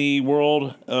in the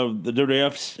world of the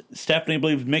WWF? Stephanie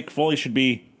believes Mick Foley should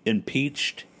be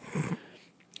impeached.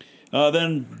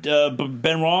 Then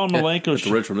Benoit and Malenko It's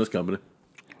rich from this company.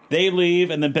 they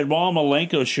leave, and then Benoit and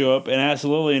Malenko show up and ask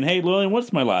Lillian, "Hey, Lillian,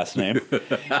 what's my last name?"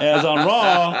 As on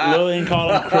Raw, Lillian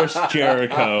called him Chris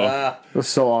Jericho. That's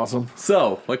so awesome.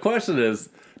 So, my question is,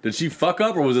 did she fuck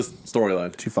up or was this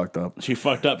storyline? She fucked up. She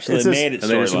fucked up, so It's they just- made it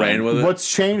And they just ran storyline. with it? What's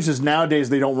changed is nowadays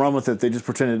they don't run with it. They just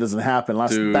pretend it doesn't happen.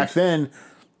 Dude. Back then,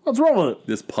 what's wrong with it?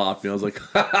 This popped me. I was like,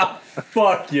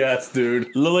 fuck yes,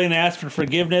 dude. Lillian asks for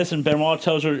forgiveness, and Benoit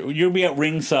tells her, "You'll be at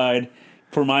ringside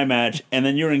for my match, and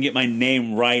then you're going to get my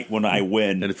name right when I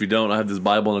win." And if you don't, I have this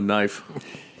Bible and a knife.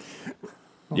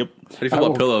 Yep. How do you feel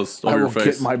about pillows I over your will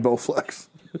face? get my Bowflex.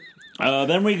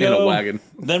 Then we In a go. wagon.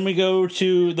 Then we go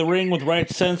to the ring with Right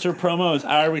Censor promos.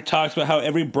 Irie talks about how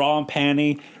every bra and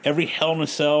panty, every Hell in a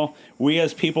Cell, we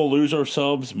as people lose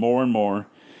ourselves more and more.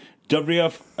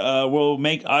 WWF will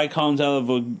make icons out of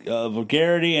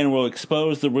vulgarity and will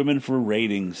expose the women for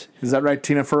ratings. Is that right,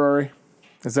 Tina Ferrari?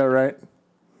 Is that right?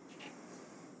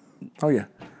 Oh, yeah.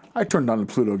 I turned on the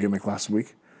Pluto gimmick last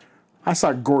week. I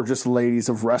saw gorgeous ladies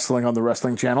of wrestling on the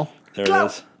Wrestling Channel. There it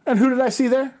is. And who did I see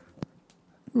there?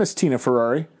 Miss Tina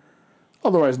Ferrari,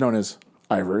 otherwise known as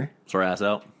Ivory. Sore ass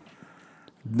out.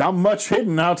 Not much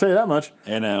hidden, I'll tell you that much.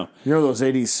 I know. You know those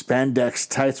 80s spandex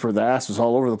tights where the ass was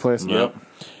all over the place? Yep.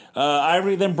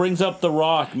 Ivory then brings up The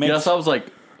Rock. Yes, I was like,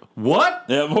 what?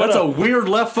 Yeah, That's a weird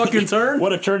left fucking turn.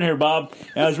 What a turn here, Bob.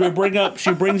 As we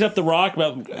she brings up The Rock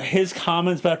about his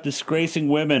comments about disgracing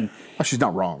women. Oh, she's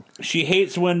not wrong. She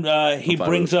hates when he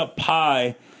brings up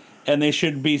pie, and they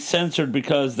should be censored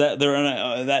because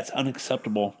that's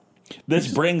unacceptable.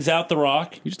 This brings out The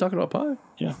Rock. You just talking about pie?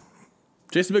 Yeah.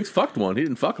 Jason Biggs fucked one. He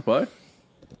didn't fuck a pie.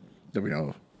 There we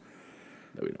go.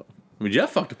 I mean,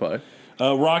 Jeff fucked a pie.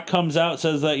 Rock comes out,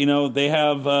 says that, they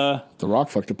have... The Rock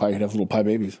fucked a pie. He'd have little pie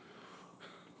babies.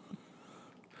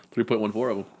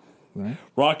 3.14 of them. Right?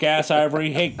 Rock asks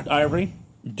Ivory, hey, Ivory,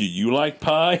 do you like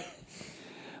pie?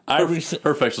 Her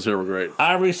facials here were great.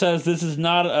 Ivory says this is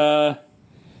not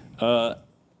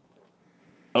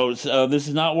this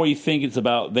is not what you think it's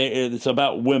about. It's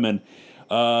about women.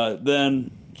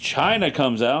 Then China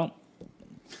comes out.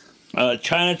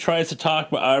 China tries to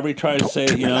talk, but Ivory tries to say,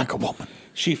 like a woman.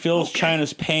 She feels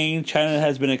China's pain. China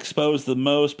has been exposed the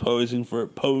most, posing for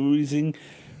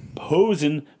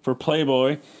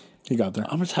Playboy. He got there.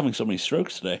 I'm just having so many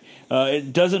strokes today.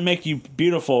 It doesn't make you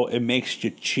beautiful. It makes you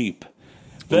cheap.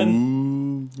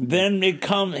 Then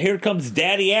here comes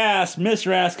Daddy Ass,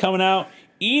 Mr. Ass coming out,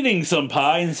 eating some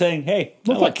pie and saying, "Hey,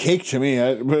 Looked like cake to me,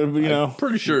 I'm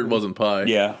pretty sure it wasn't pie.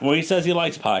 Yeah, well, he says he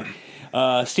likes pie.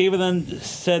 Steven then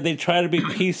said they try to be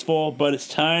peaceful, but it's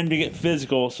time to get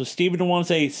physical. So Steven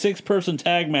wants a 6-person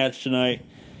tag match tonight.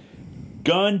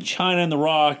 Gunn, China, and The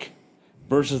Rock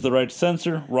versus the Right to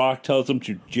Censor. Rock tells them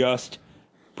to just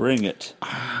bring it.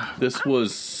 This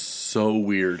was so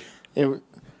weird.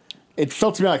 It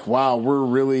felt to me like, wow, we're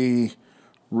really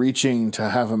reaching to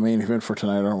have a main event for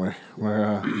tonight, aren't we?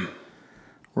 We're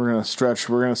gonna stretch.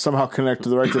 We're gonna somehow connect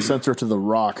the Right to Censor to The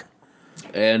Rock.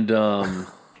 And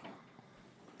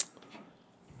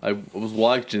I was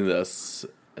watching this,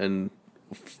 and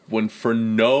when for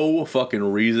no fucking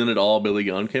reason at all Billy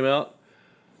Gunn came out,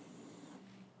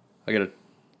 I got a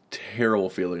terrible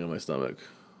feeling in my stomach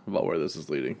about where this is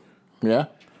leading. Yeah?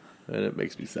 And it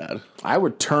makes me sad. I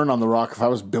would turn on The Rock if I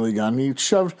was Billy Gunn. He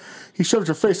shoved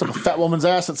your face up a fat woman's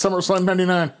ass at SummerSlam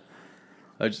 99.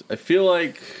 I feel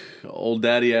like old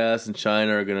Daddy Ass and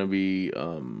China are going to be,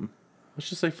 let's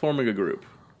just say, forming a group.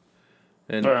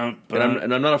 And I'm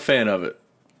not a fan of it,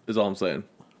 is all I'm saying.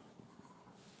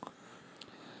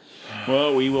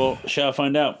 Well, we shall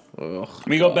find out. Oh,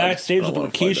 we go backstage with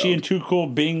Rikishi and Too Cool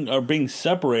being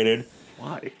separated.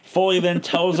 Why? Foley then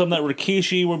tells them that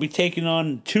Rikishi will be taking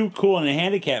on Too Cool in a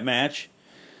handicap match.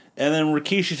 And then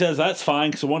Rikishi says, that's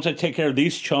fine, because once I take care of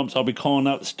these chumps, I'll be calling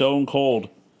out Stone Cold.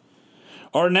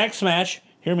 Our next match,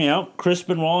 hear me out, Chris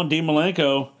Benoit and Dean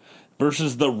Malenko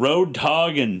versus the Road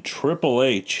Dogg and Triple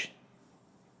H.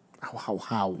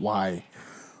 How? Why?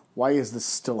 Why is this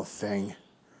still a thing?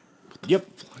 Yep.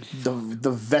 The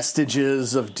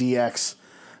vestiges of DX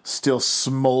still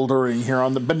smoldering here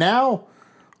but now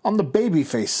on the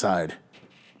babyface side.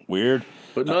 Weird.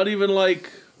 But not even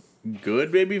like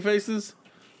good baby faces?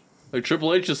 Like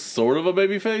Triple H is sort of a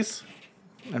baby face?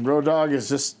 And Road Dogg is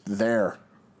just there.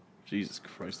 Jesus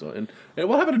Christ. And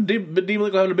what happened to Dean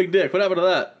Malenko having a big dick? What happened to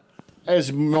that?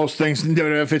 As most things in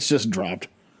WWF, it's just dropped.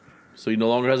 So he no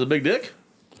longer has a big dick?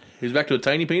 He's back to a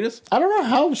tiny penis? I don't know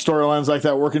how storylines like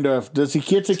that work into. Does he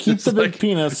get to keep the big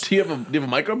penis? Do you have a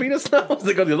micro penis now? Does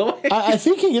it go the other way? I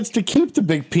think he gets to keep the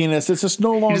big penis. It's just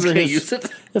no longer use it?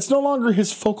 It's no longer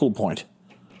his focal point.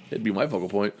 It'd be my focal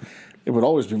point. It would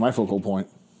always be my focal point.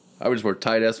 I would just wear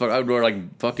tight ass. I would wear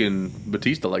like fucking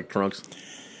Batista like trunks.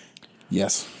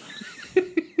 Yes.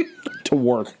 To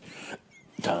work.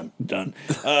 Done.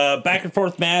 Back and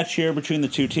forth match here between the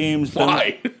two teams.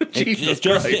 Why? Jesus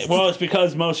Christ. Well, it's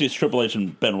because mostly it's Triple H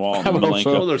and Benoit.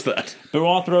 Oh, there's that.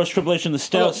 Benoit throws Triple H in the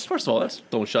steps. First of all, that's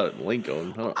don't shot at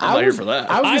Malenko. I'm not here for that.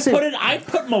 I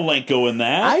put Malenko in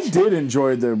that. I did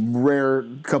enjoy the rare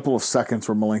couple of seconds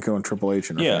where Malenko and Triple H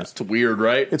interfaced. Yeah. It's weird,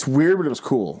 right? It's weird, but it was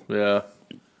cool. Yeah.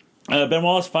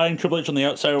 Benoit's fighting Triple H on the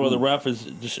outside while the ref is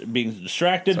just being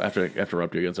distracted. So I have to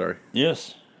interrupt you again, sorry.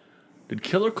 Yes. Did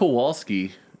Killer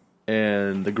Kowalski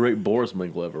and the Great Boris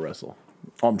Malenko ever wrestle?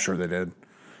 Oh, I'm sure they did.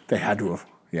 They had to have.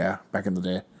 Yeah, back in the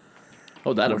day.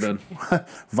 Oh, that'd have been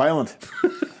violent.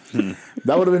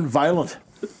 That would have been violent.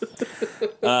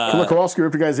 Killer Kowalski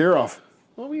ripped a guy's ear off.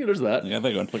 Well, yeah, there's that. Yeah,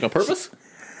 they're going. Like on purpose?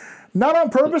 Not on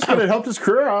purpose, but it helped his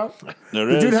career out. There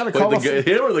The it dude is. had a Wait, cauliflower.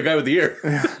 him or the guy with the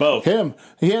ear? Both. Him.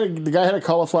 The guy had a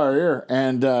cauliflower ear,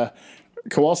 and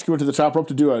Kowalski went to the top rope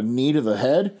to do a knee to the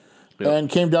head, and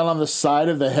came down on the side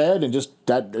of the head, and just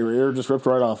that ear just ripped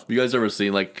right off. You guys ever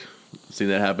seen that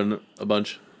happen a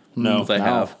bunch? No. I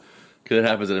have. Because it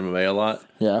happens in MMA a lot.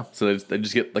 Yeah. So they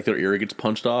just get, like, their ear gets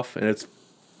punched off, and it's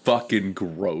fucking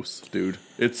gross, dude.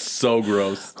 It's so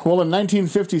gross. Well, in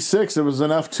 1956, it was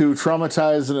enough to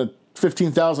traumatize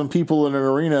 15,000 people in an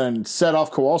arena and set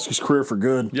off Kowalski's career for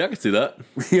good. Yeah, I can see that.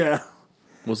 Yeah.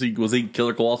 Was he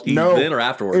Killer Kowalski No. then or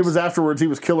afterwards? It was afterwards. He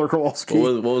was Killer Kowalski.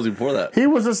 What was he before that? He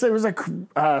was it was like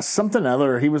something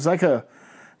other. He was like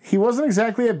he wasn't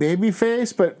exactly a baby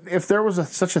face, but if there was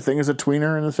such a thing as a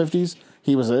tweener in the 50s,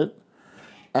 he was it.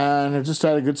 And it just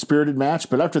had a good spirited match.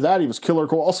 But after that, he was Killer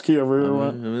Kowalski everywhere.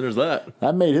 I mean, there's that.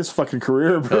 That made his fucking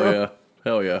career, bro.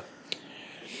 Hell yeah.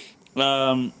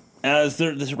 As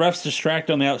the refs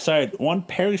distract on the outside, one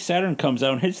Perry Saturn comes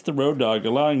out and hits the Road Dogg,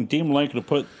 allowing Dean Malenko to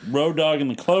put Road Dogg in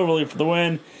the Cloverleaf for the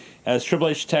win. As Triple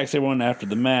H attacks everyone after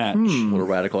the match. What a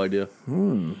radical idea.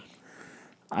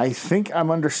 I think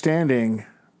I'm understanding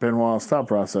Benoit's thought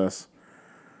process.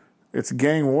 It's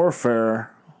gang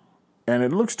warfare, and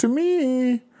it looks to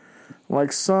me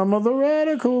like some of the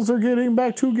radicals are getting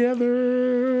back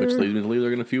together. Which leads me to believe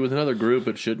they're going to feud with another group.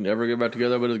 It shouldn't ever get back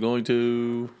together, but it's going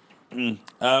to. We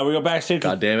go backstage.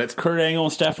 God damn it. Kurt Angle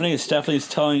and Stephanie. Stephanie's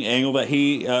telling Angle that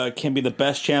he can be the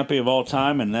best champion of all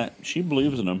time, and that she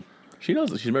believes in him. She knows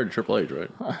that she's married to Triple H, right?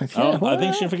 I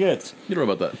think she forgets. You don't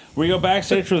worry about that. We go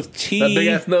backstage with T. That big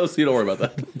ass nose, you don't worry about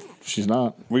that. She's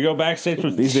not. We go backstage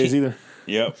with These days either.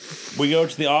 Yep. We go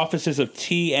to the offices of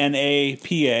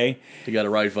TNA-PA You got it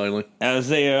right finally. as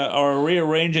they are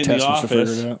rearranging Test the must have figured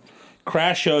office. it out.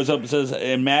 Crash shows up and says,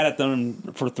 and mad at them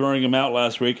for throwing him out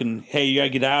last week, and hey, you gotta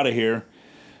get out of here.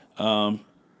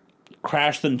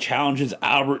 Crash then challenges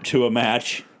Albert to a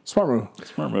match. Smart move.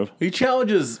 Smart move. He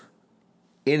challenges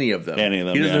any of them. Any of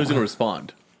them, He doesn't know yeah. who's going to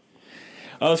respond.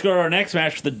 Let's go to our next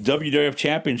match for the WWF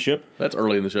Championship. That's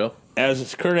early in the show. As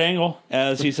it's Kurt Angle,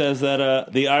 as he says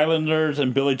that the Islanders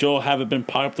and Billy Joel haven't been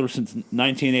popular since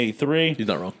 1983. He's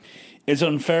not wrong. It's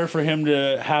unfair for him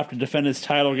to have to defend his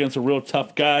title against a real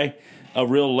tough guy, a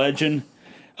real legend.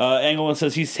 Angle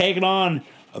says he's taking on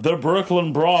the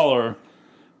Brooklyn Brawler,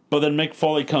 but then Mick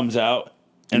Foley comes out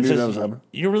and knew that was says, happening.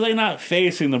 "You're really not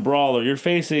facing the Brawler. You're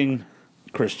facing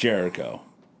Chris Jericho."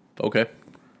 Okay.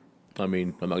 I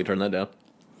mean, I'm not going to turn that down.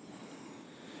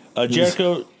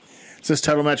 Jericho. Is this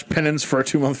title match penance for a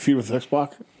 2-month feud with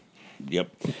X-Pac? Yep.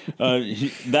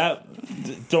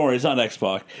 Don't worry, it's not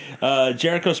X-Pac.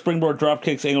 Jericho springboard drop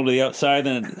kicks Angle to the outside,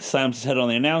 then slams his head on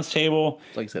the announce table.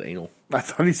 Like I said, anal. I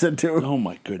thought he said too. Oh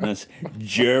my goodness.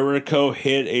 Jericho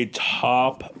hit a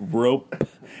top rope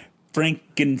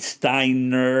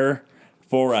Frankensteiner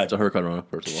for a It's a Hurricane Rana,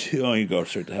 first of all. Oh, you go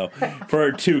straight to hell. For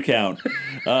a 2 count.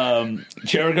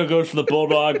 Jericho goes for the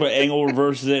Bulldog, but Angle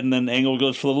reverses it, and then Angle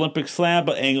goes for the Olympic Slam,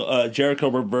 but Jericho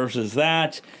reverses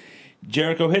that.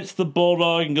 Jericho hits the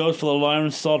Bulldog and goes for the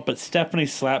Lion's Salt, but Stephanie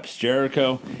slaps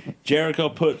Jericho. Jericho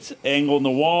puts Angle in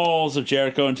the walls of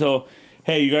Jericho until,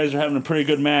 hey, you guys are having a pretty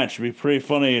good match. It'd be pretty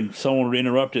funny, and someone would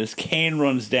interrupt it as Kane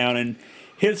runs down and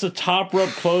hits a top rope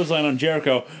clothesline on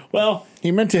Jericho. Well,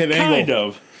 He meant to hit Angle. kind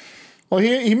of. Well,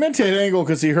 he meant to hit Angle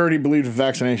because he heard he believed in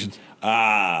vaccinations.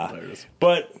 Ah, There it is.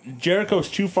 but Jericho's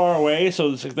too far away,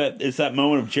 so it's that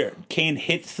moment of Kane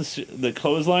hits the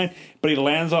clothesline, but he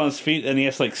lands on his feet and he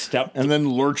has to step. And then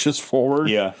lurches forward.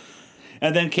 Yeah,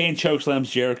 and then Kane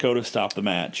chokeslams Jericho to stop the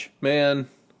match. Man,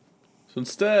 so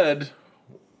instead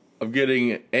of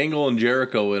getting Angle and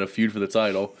Jericho in a feud for the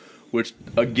title, which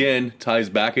again ties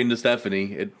back into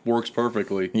Stephanie, it works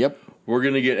perfectly. Yep. We're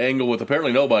going to get Angle with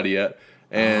apparently nobody yet,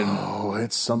 and Oh,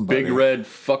 it's somebody. Big Red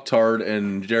Fucktard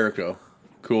and Jericho.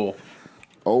 Cool.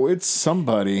 Oh, it's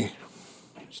somebody.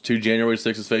 It's 2 January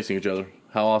 6th facing each other.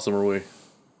 How awesome are we?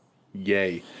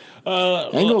 Yay.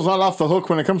 Angle's not off the hook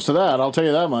when it comes to that. I'll tell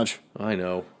you that much. I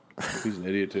know. He's an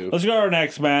idiot too. Let's go to our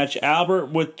next match: Albert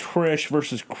with Trish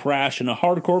versus Crash in a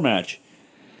hardcore match.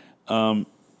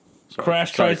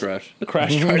 Crash Sorry, tries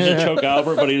Crash. tries to choke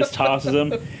Albert, but he just tosses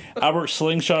him. Albert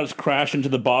slingshots Crash into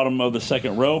the bottom of the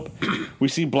second rope. We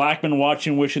see Blackman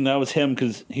watching, wishing that was him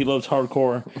because he loves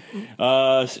hardcore.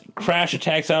 Crash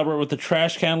attacks Albert with the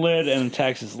trash can lid and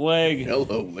attacks his leg.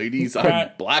 Hello, ladies. I'm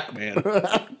Cra- Black Man.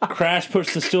 Crash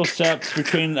puts the steel steps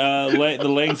between the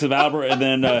legs of Albert and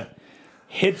then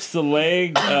hits the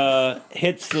leg,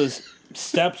 hits the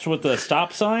steps with a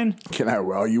stop sign. Can I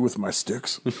wow you with my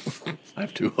sticks? I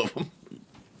have 2 of them.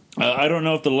 I don't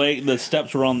know if the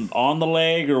steps were on the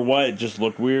leg or what. It just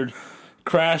looked weird.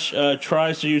 Crash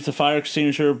tries to use the fire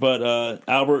extinguisher, but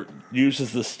Albert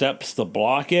uses the steps to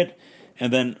block it,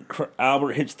 and then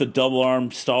Albert hits the double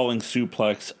arm stalling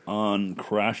suplex on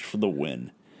Crash for the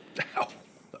win. Ow.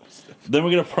 Then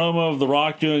we get a promo of The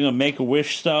Rock doing a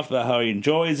Make-A-Wish stuff about how he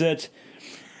enjoys it.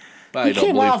 I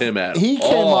don't believe him at all. He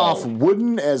came off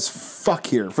wooden as fuck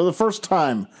here for the first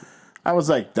time. I was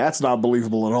like, that's not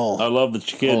believable at all. I love the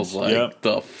kids. I was like,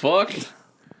 the fuck?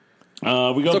 We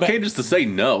go It's okay back, just to say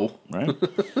no. right?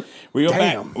 We go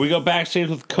Damn. back. We go backstage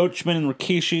with Coachman and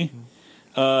Rikishi.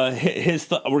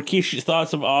 Rikishi's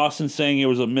thoughts of Austin, saying it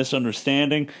was a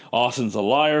misunderstanding. Austin's a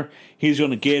liar. He's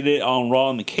going to get it on Raw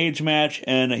in the cage match,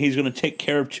 and he's going to take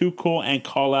care of Too Cool and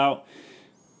call out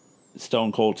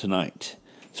Stone Cold tonight.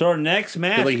 So our next I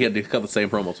match. feel like he had to cut the same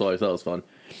promo twice. That was fun.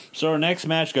 So our next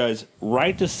match, guys,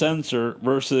 Right to Censor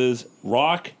versus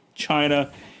Rock,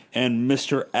 China, and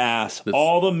Mr. Ass.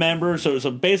 All the members.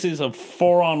 So basically it's a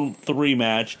 4-on-3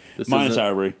 match, This minus isn't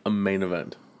Ivory. a main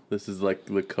event. This is like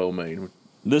the co-main.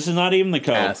 This is not even the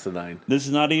co. Asinine. This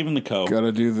is not even the co.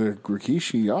 Gotta do the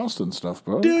Rikishi Austin stuff,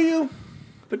 bro. Do you?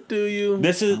 But do you?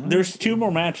 There's 2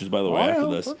 more matches, by the way, after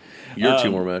this. Your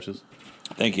 2 more matches.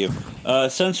 Thank you.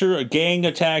 Censor, a gang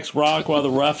attacks Rock while the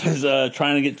ref is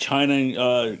trying to get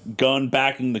China Gunn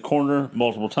back in the corner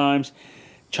multiple times.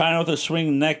 China with a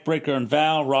swing neck breaker on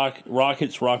Val. Rock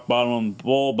hits rock bottom on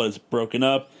Bull, but it's broken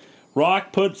up.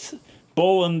 Rock puts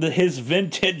Bull in his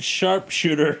vintage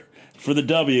sharpshooter for the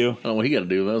W. I don't know what he got to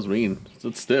do. That was mean.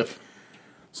 It's stiff.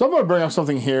 So I'm gonna bring up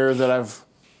something here that I've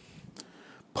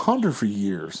pondered for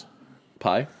years.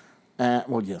 Pie?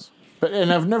 Well, yes.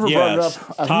 And I've never brought it Yes,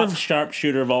 up. I've top never,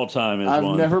 sharpshooter of all time is I've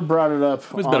one. never brought it up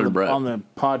Who's better than Brett? on the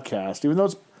podcast, even though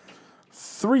it's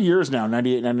 3 years now,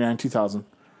 98, 99, 2000.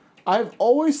 I've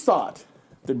always thought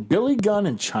that Billy Gunn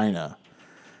and China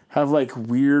have like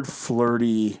weird,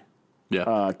 flirty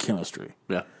Yeah. chemistry.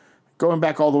 Yeah. Going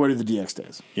back all the way to the DX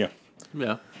days. Yeah.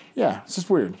 Yeah. Yeah, it's just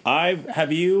weird.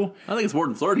 Have you? I think it's more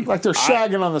than 30. Like they're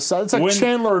shagging on the side. It's like When-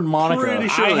 Chandler and Monica. Pretty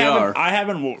sure they are. I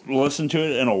haven't listened to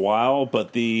it in a while,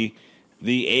 but the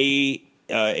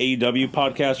AEW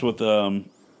podcast with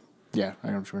Yeah, I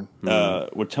know what you mean.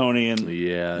 with Tony and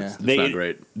Yeah. It's they not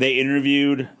great. They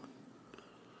interviewed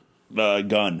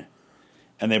Gunn,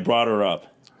 and they brought her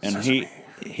up, and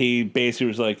he basically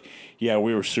was like, "Yeah,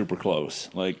 we were super close."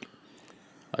 Like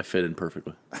I fit in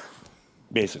perfectly.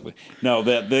 basically, no,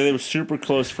 that they were super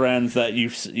close friends. That you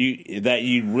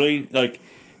really like.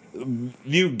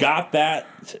 You got that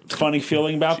funny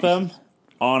feeling about them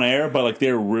on air, but like they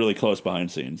were really close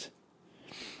behind scenes.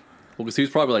 Well, because he was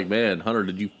probably like, man, Hunter,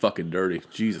 did you fucking dirty?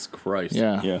 Jesus Christ.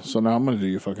 Yeah. Yeah. So now I'm going to do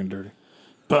you fucking dirty.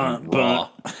 Bun, Raw.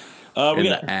 bun. In We the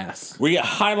got ass.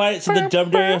 highlights of the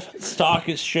WWF Stock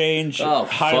Exchange. Oh,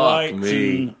 fuck highlights.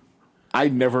 me. And I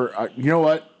never, you know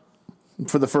what?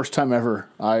 For the first time ever,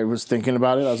 I was thinking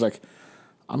about it. I was like,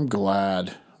 I'm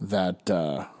glad that,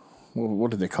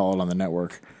 what did they call it on the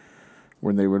network?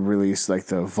 When they would release like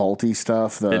the vaulty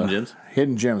stuff. The Hidden Gems?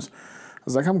 Hidden Gems. I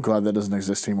was like, I'm glad that doesn't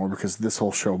exist anymore because this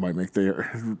whole show might make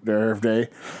their day.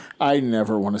 I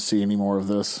never want to see any more of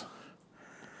this.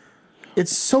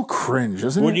 It's so cringe,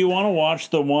 isn't would it? you want to watch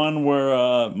the one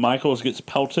where Michaels gets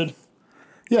pelted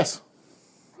Yes.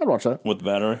 I'd watch that. with the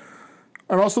battery?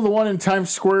 And also the one in Times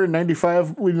Square in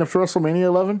 95 leading up to WrestleMania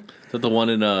 11. Is that the one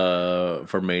in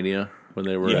for Mania when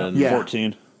they were in? Yeah.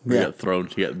 14. He Yeah. got thrown.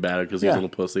 He got battered because he was Yeah. a little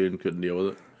pussy and couldn't deal with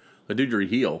it. Like, dude, you're a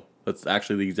heel. That's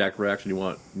actually the exact reaction you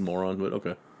want, moron. But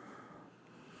okay.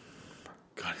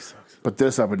 God, he sucks. But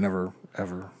this I would never,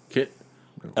 ever. Kit.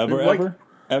 Ever, Like-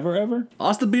 ever?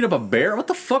 Austin beat up a bear. What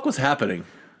the fuck was happening?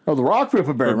 Oh, The Rock whip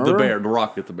a bear, The remember? bear. The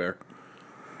Rock hit the bear.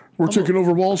 We're taking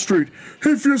over Wall Street.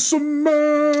 If you smell.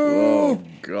 Oh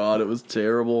God, it was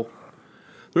terrible.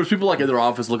 There was people like in their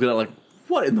office looking at it like,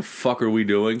 what in the fuck are we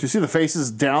doing? Do you see the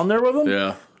faces down there with him?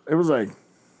 Yeah. It was like,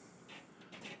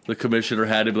 The commissioner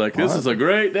had to be like, this is a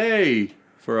great day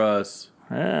for us.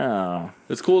 yeah.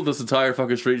 It's cool that this entire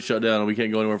fucking street shut down and we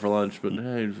can't go anywhere for lunch, but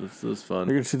hey, this is fun.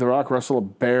 You're going to see The Rock wrestle a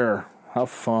bear. How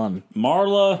fun.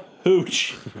 Marla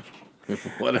Hooch.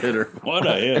 What a hitter. What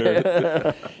a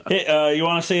hitter. Hey, you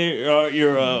want to say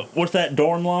your what's that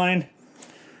Dorn line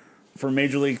for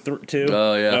Major League 2?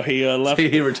 Oh, yeah. He left.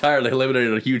 He retired. They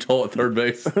eliminated a huge hole at third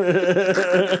base.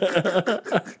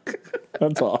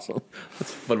 That's awesome.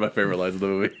 One of my favorite lines of the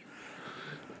movie.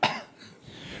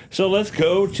 So let's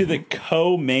go to the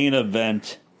co-main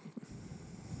event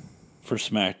for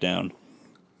SmackDown.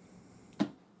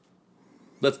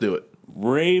 Let's do it.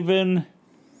 Raven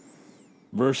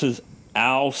versus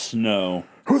Al Snow.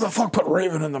 Who the fuck put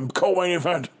Raven in the co-main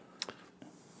event?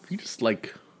 you just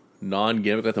like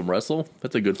non-gimmick let them wrestle,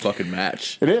 that's a good fucking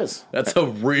match. It is. That's a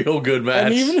real good match.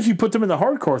 And even if you put them in the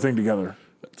hardcore thing together,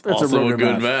 it's also real a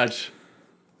good match.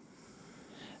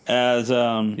 As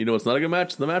You know what's not a good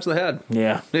match? The match they had.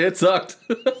 Yeah. It sucked.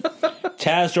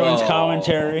 Taz joins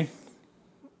commentary.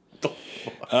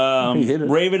 He hit it.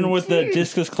 Raven with the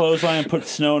discus clothesline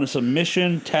puts Snow in a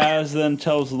submission. Taz then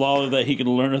tells Lawler that he can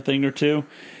learn a thing or two.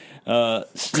 Snow,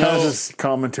 Taz's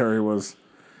commentary was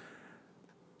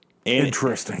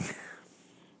interesting.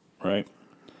 Right.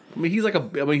 I mean,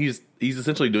 he's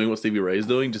essentially doing what Stevie Ray is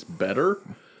doing, just better.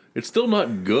 It's still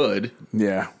not good.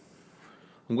 Yeah.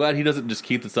 I'm glad he doesn't just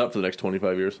keep this up for the next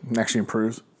 25 years. Actually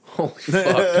improves. Holy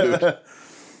fuck,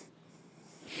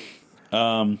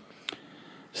 dude.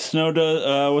 Snow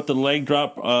does with the leg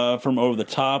drop from over the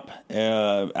top.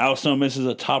 Al Snow misses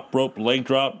a top rope leg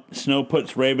drop. Snow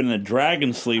puts Raven in a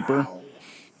dragon sleeper.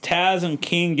 Taz and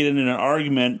King get in an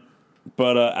argument,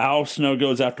 but Al Snow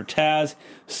goes after Taz.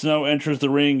 Snow enters the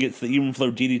ring, gets the even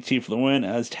flow DDT for the win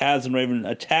as Taz and Raven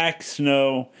attack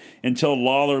Snow until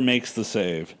Lawler makes the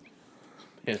save.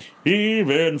 Yeah.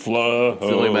 Even flow. The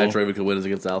only match Raven could win is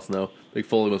against Al Snow. Big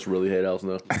Foley must really hate Al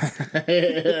Snow.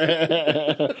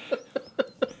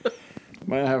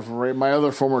 Might have my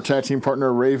other former tag team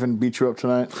partner Raven beat you up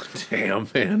tonight. Damn,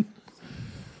 man.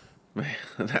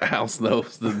 Al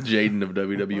Snow's the Jaden of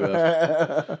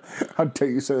WWF How dare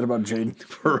you say that about Jaden?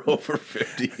 for over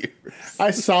 50 years.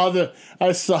 I saw the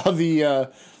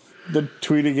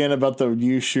tweet again about the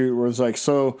U shoot where it's like,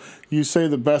 so you say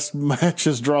the best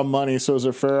matches draw money, so is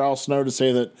it fair, Al Snow, to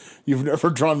say that you've never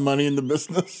drawn money in the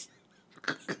business?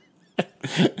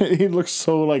 He looks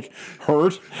so like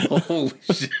hurt. Holy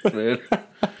shit, man.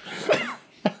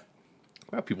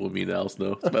 Why people mean Al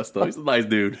Snow? It's messed up. He's a nice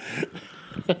dude.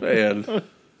 Man.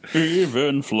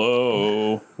 Even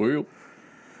flow. Well,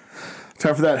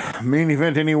 Time for that main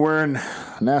event anywhere in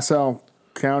Nassau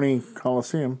County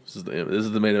Coliseum. this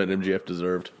is the main event MGF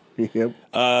deserved. Yep.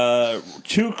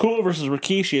 Too Cool versus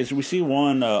Rikishi. As we see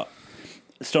one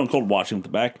Stone Cold watching at the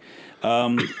back.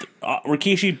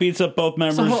 Rikishi beats up both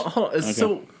members.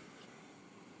 So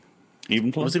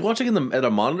Even flow? was he watching at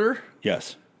a monitor?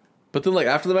 Yes. But then, like,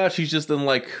 after the match, he's just in,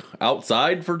 like,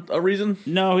 outside for a reason?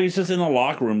 No, he's just in the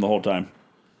locker room the whole time.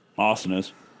 Austin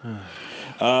is.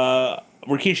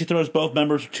 Rikishi throws both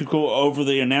members of Too Cool over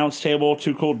the announce table.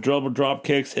 Too Cool double drop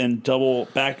kicks and double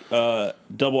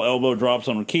elbow drops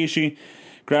on Rikishi.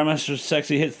 Grandmaster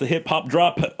Sexy hits the hip hop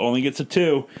drop, only gets a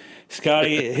 2.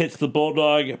 Scotty hits the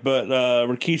bulldog, but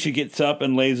Rikishi gets up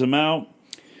and lays him out.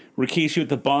 Rikishi with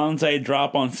the bonsai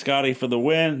drop on Scotty for the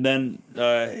win, then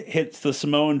hits the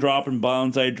Samoan drop and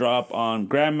bonsai drop on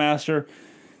Grandmaster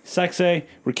Sexay.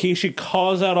 Rikishi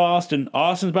calls out Austin.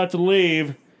 Austin's about to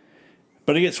leave,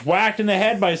 but he gets whacked in the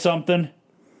head by something.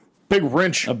 Big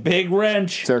wrench. A big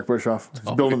wrench. It's Eric Bischoff. He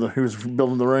was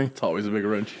building the ring. It's always a big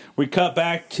wrench. We cut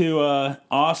back to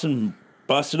Austin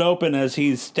busted open as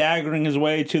he's staggering his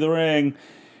way to the ring.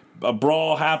 A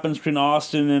brawl happens between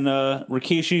Austin and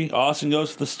Rikishi. Austin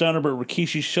goes for the stunner, but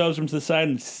Rikishi shoves him to the side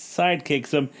and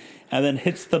sidekicks him, and then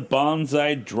hits the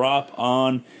bonsai drop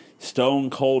on Stone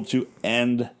Cold to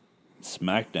end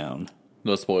SmackDown.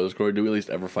 No spoilers, Corey. Do we at least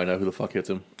ever find out who the fuck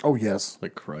hits him? Oh yes.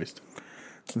 Like Christ.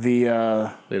 The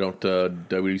They don't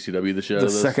WCW the shit out the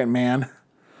of this? second man.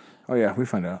 Oh yeah, we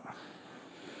find out.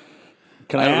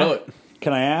 Can I don't know it.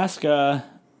 Can I ask? What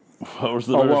was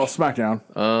the? Oh well, SmackDown.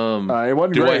 It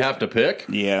wasn't Do great. I have to pick?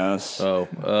 Yes. Oh,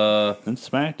 And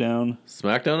SmackDown.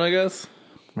 SmackDown, I guess.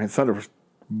 I thought it was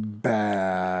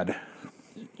bad.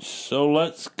 So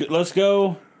let's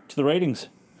go to the ratings.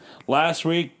 Last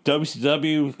week,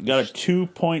 WCW got a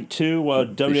 2.2, while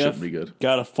should be WF good.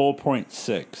 got a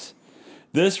 4.6.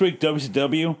 This week,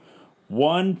 WCW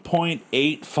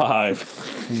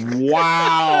 1.85.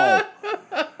 Wow.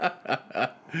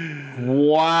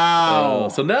 Wow.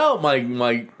 So now my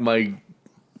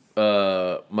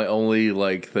only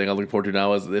like thing I'm looking forward to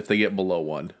now is if they get below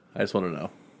 1. I just want to know.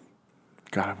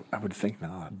 God, I would think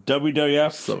not.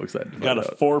 WWF So excited. to got a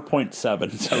find out.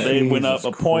 4.7, so they went up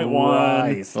a 0.1,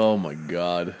 Christ. Oh my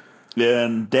god.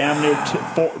 and damn near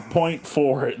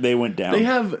 4.4 they went down. They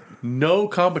have no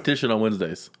competition on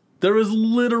Wednesdays. There is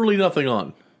literally nothing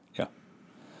on. Yeah.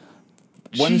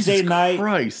 Wednesday Jesus night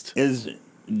Christ. is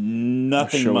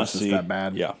nothing Show must us see. is that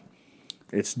bad. Yeah.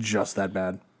 It's just that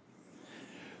bad.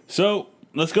 So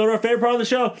let's go to our favorite part of the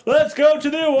show. Let's go to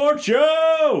the award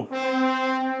show.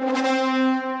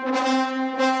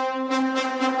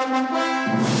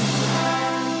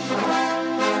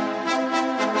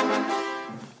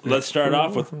 Let's start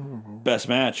off with best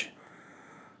match.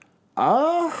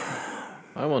 I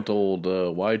want old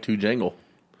Y2 Jangle.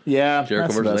 Yeah, Jericho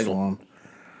that's the versus best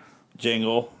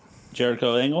Angle. one.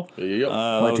 Jericho Angle. Yep.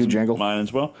 Why That two was Jangle? Mine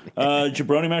as well.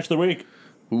 Jabroni match of the week.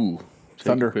 Ooh. Take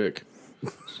Thunder. your pick.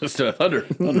 Just Thunder.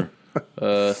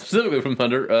 Specifically from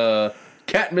Thunder.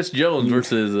 Cat Miss Jones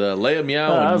versus Leia Meow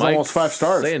that and was Mike almost 5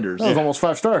 stars. Sanders. That was almost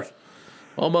 5 stars.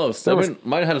 Almost. was-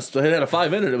 Mine had a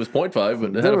 5 in it. It was 0.5,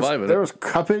 but it had a 5 in There it. was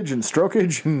cuppage and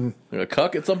strokage and A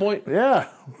cuck at some point. yeah,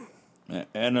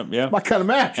 And yeah. my kind of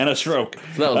match. And a stroke.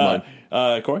 So that was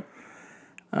mine. Corey?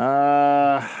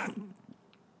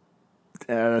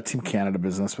 Team Canada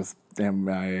business with them.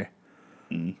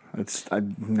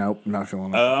 Nope, not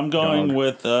feeling it. I'm going Dog.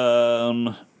 with I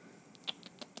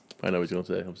know what he's going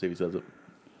to say. I'm see if he says it.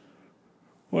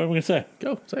 what are we gonna say?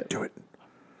 Go, say it. Do it.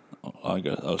 I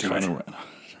was trying to.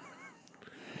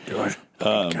 Do it.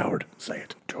 Coward. Say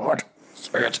it. Do it.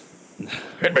 Say it.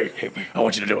 Hit me. Hit me. I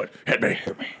want you to do it. Hit me.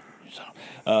 Hit me.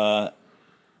 Let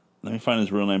me find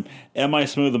his real name. Am I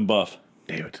smooth and buff?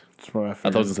 Damn it. That's what I I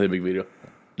thought I was going to say big video.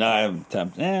 No, I haven't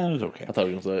tapped. It was okay. I thought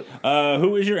he was going to say it.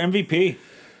 Who is your MVP?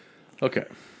 Okay.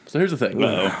 So here's the thing.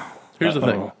 Uh-oh. Here's the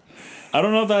thing. I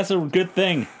don't know if that's a good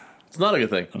thing. It's not a good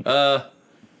thing.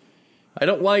 I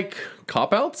don't like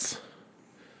cop-outs.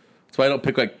 That's why I don't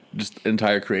pick, like, just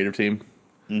entire creative team.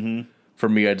 Mm-hmm. For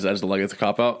me, I just don't like it's a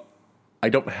cop-out. I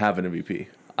don't have an MVP.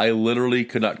 I literally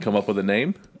could not come up with a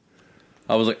name.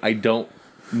 I was like,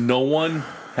 no one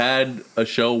had a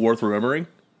show worth remembering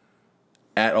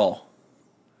at all.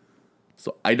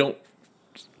 So I want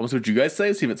to see what you guys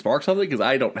say, see if it sparks something, because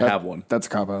I don't have one. That's a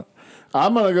cop out.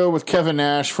 I'm gonna go with Kevin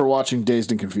Nash for watching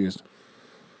Dazed and Confused.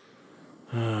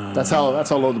 That's how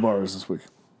low the bar is this week.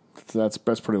 That's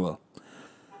pretty low.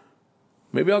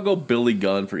 Maybe I'll go Billy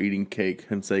Gunn for eating cake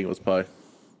and saying it was pie.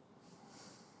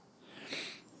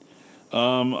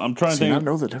 I'm trying to Does he not think.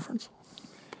 know the difference?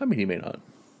 I mean, he may not.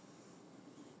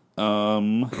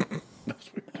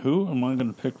 Who am I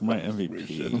going to pick for my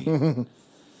MVP?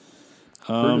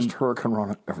 Greatest Hurricane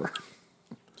Rana ever.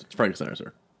 It's Frankenstein,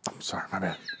 sir. I'm sorry, my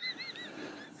bad.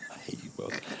 I hate you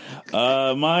both.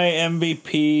 My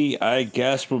MVP, I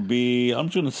guess, will be. I'm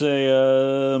just going to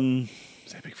say.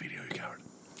 Say big video, you coward.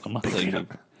 I'm not saying.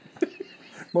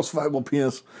 Most valuable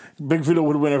penis. Big Vito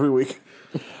would win every week.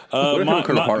 What if we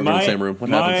Colonel Parker in the same room? What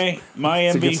happens? My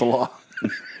It's against the law.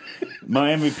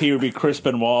 My MVP would be Chris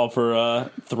Benoit for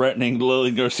threatening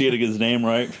Lillian Garcia to get his name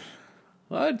right.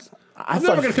 What? I I'm thought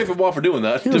never going to pick football for doing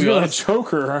that, he to was be going to honest. choke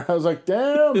her. I was like,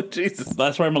 damn. Jesus.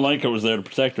 That's why Malenko was there to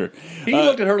protect her. He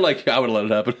looked at her like, I would have let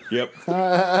it happen. Yep.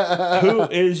 Who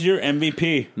is your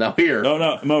MVP? Now here, Oh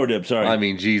no, Modib. Sorry. I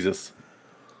mean, Jesus.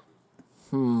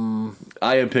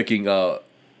 I am picking, damn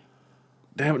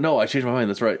it, no, I changed my mind,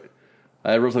 that's right.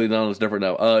 I wrote something down that's different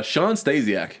now. Sean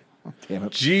Stasiak. Damn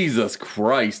it. Jesus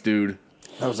Christ, dude.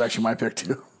 That was actually my pick,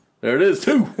 too. There it is,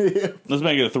 2. Let's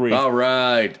make it a 3. All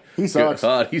right. He sucks.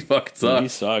 God, he fucking He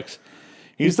sucks. sucks.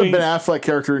 He's the been, Ben Affleck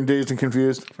character in Dazed and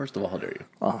Confused. First of all, how dare you?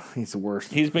 Oh, he's the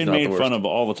worst. he's been not made the fun worst. of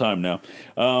all the time now.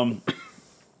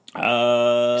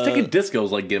 He's taking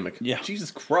discos like gimmick. yeah.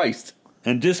 Jesus Christ.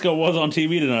 And Disco was on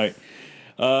TV tonight.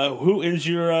 Who is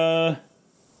your?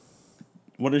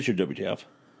 What is your WTF?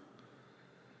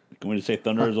 Can we just say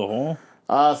Thunder as a whole?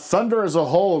 Thunder as a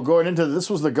whole going into this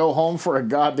was the go home for a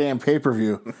goddamn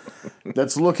pay-per-view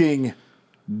that's looking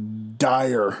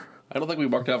dire. I don't think we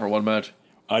marked out for one match.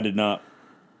 I did not.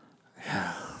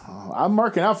 I'm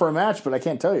marking out for a match, but I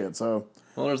can't tell you it, so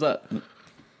Well, there's that.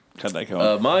 Cut that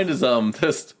count. Mine is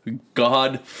this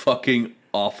god fucking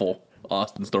awful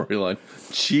Austin storyline.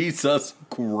 Jesus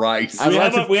Christ.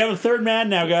 we have a third man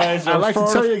now, guys. I'd like to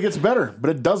Fourth. tell you it gets better, but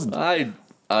it doesn't. I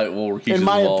well, Rikishi's In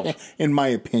my involved. in my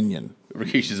opinion.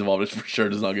 Rikishi's involved. It for sure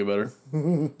does not get better.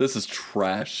 This is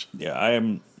trash. Yeah, I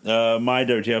am. My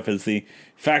WTF is the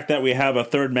fact that we have a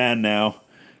third man now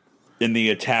in the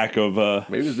attack of.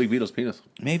 Maybe it was Big Vito's penis.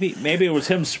 Maybe it was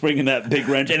him springing that big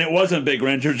wrench, and it wasn't a big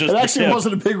wrench. It was just It actually the tip.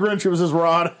 wasn't a big wrench, it was his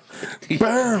rod.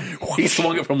 Bam! He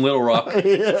swung it from Little Rock.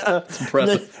 It's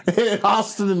impressive. Hit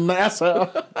Austin and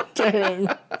NASA. Dang.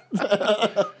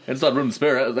 And it's not room to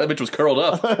spare. That bitch was curled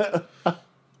up.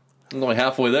 I'm only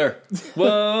halfway there.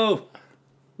 Whoa.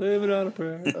 Living on a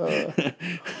prayer.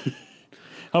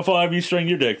 How far have you stringed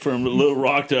your dick from Little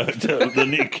Rock to the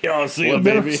Nick Coliseum, What,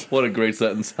 baby? what a great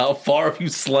sentence. How far have you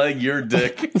slang your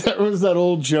dick? That was that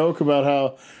old joke about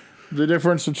how the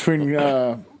difference between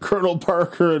Colonel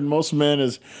Parker and most men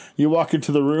is you walk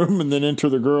into the room and then enter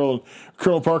the girl. And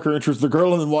Colonel Parker enters the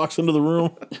girl and then walks into the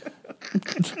room.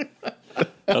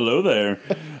 Hello there.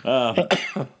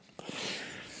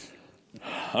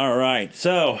 All right,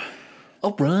 so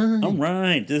Oh, Brian. all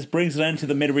right, this brings it on to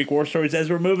the midweek war stories as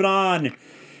we're moving on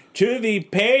to the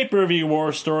pay-per-view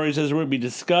war stories as we'll be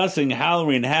discussing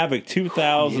Halloween Havoc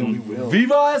 2000.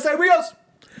 Viva S.A. Rios!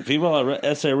 Viva la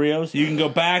S.A. Rios. You can go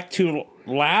back to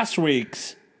last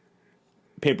week's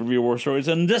pay-per-view war stories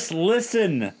and just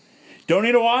listen. Don't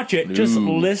need to watch it. Just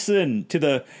listen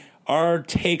to our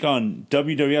take on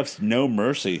WWF's No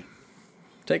Mercy.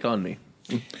 Take on me.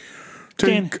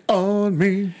 Take on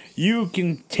me. You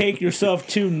can take yourself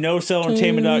to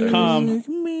NoCellEntertainment.com.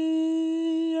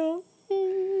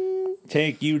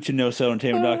 Take you to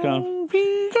NoCellEntertainment.com,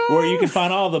 where you can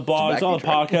find all the blogs, all the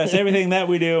podcasts, everything that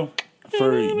we do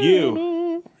for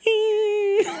you.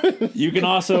 You can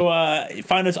also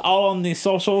find us all on the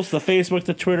socials, the Facebook,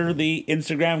 the Twitter, the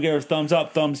Instagram. Give us a thumbs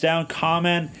up, thumbs down,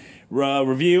 comment,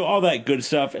 review, all that good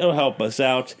stuff. It'll help us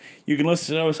out. You can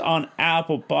listen to us on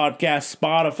Apple Podcasts,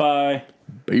 Spotify,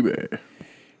 Baby.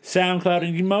 SoundCloud,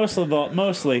 and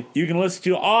mostly you can listen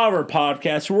to all of our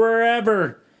podcasts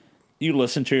wherever you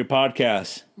listen to your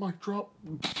podcasts. Mic drop.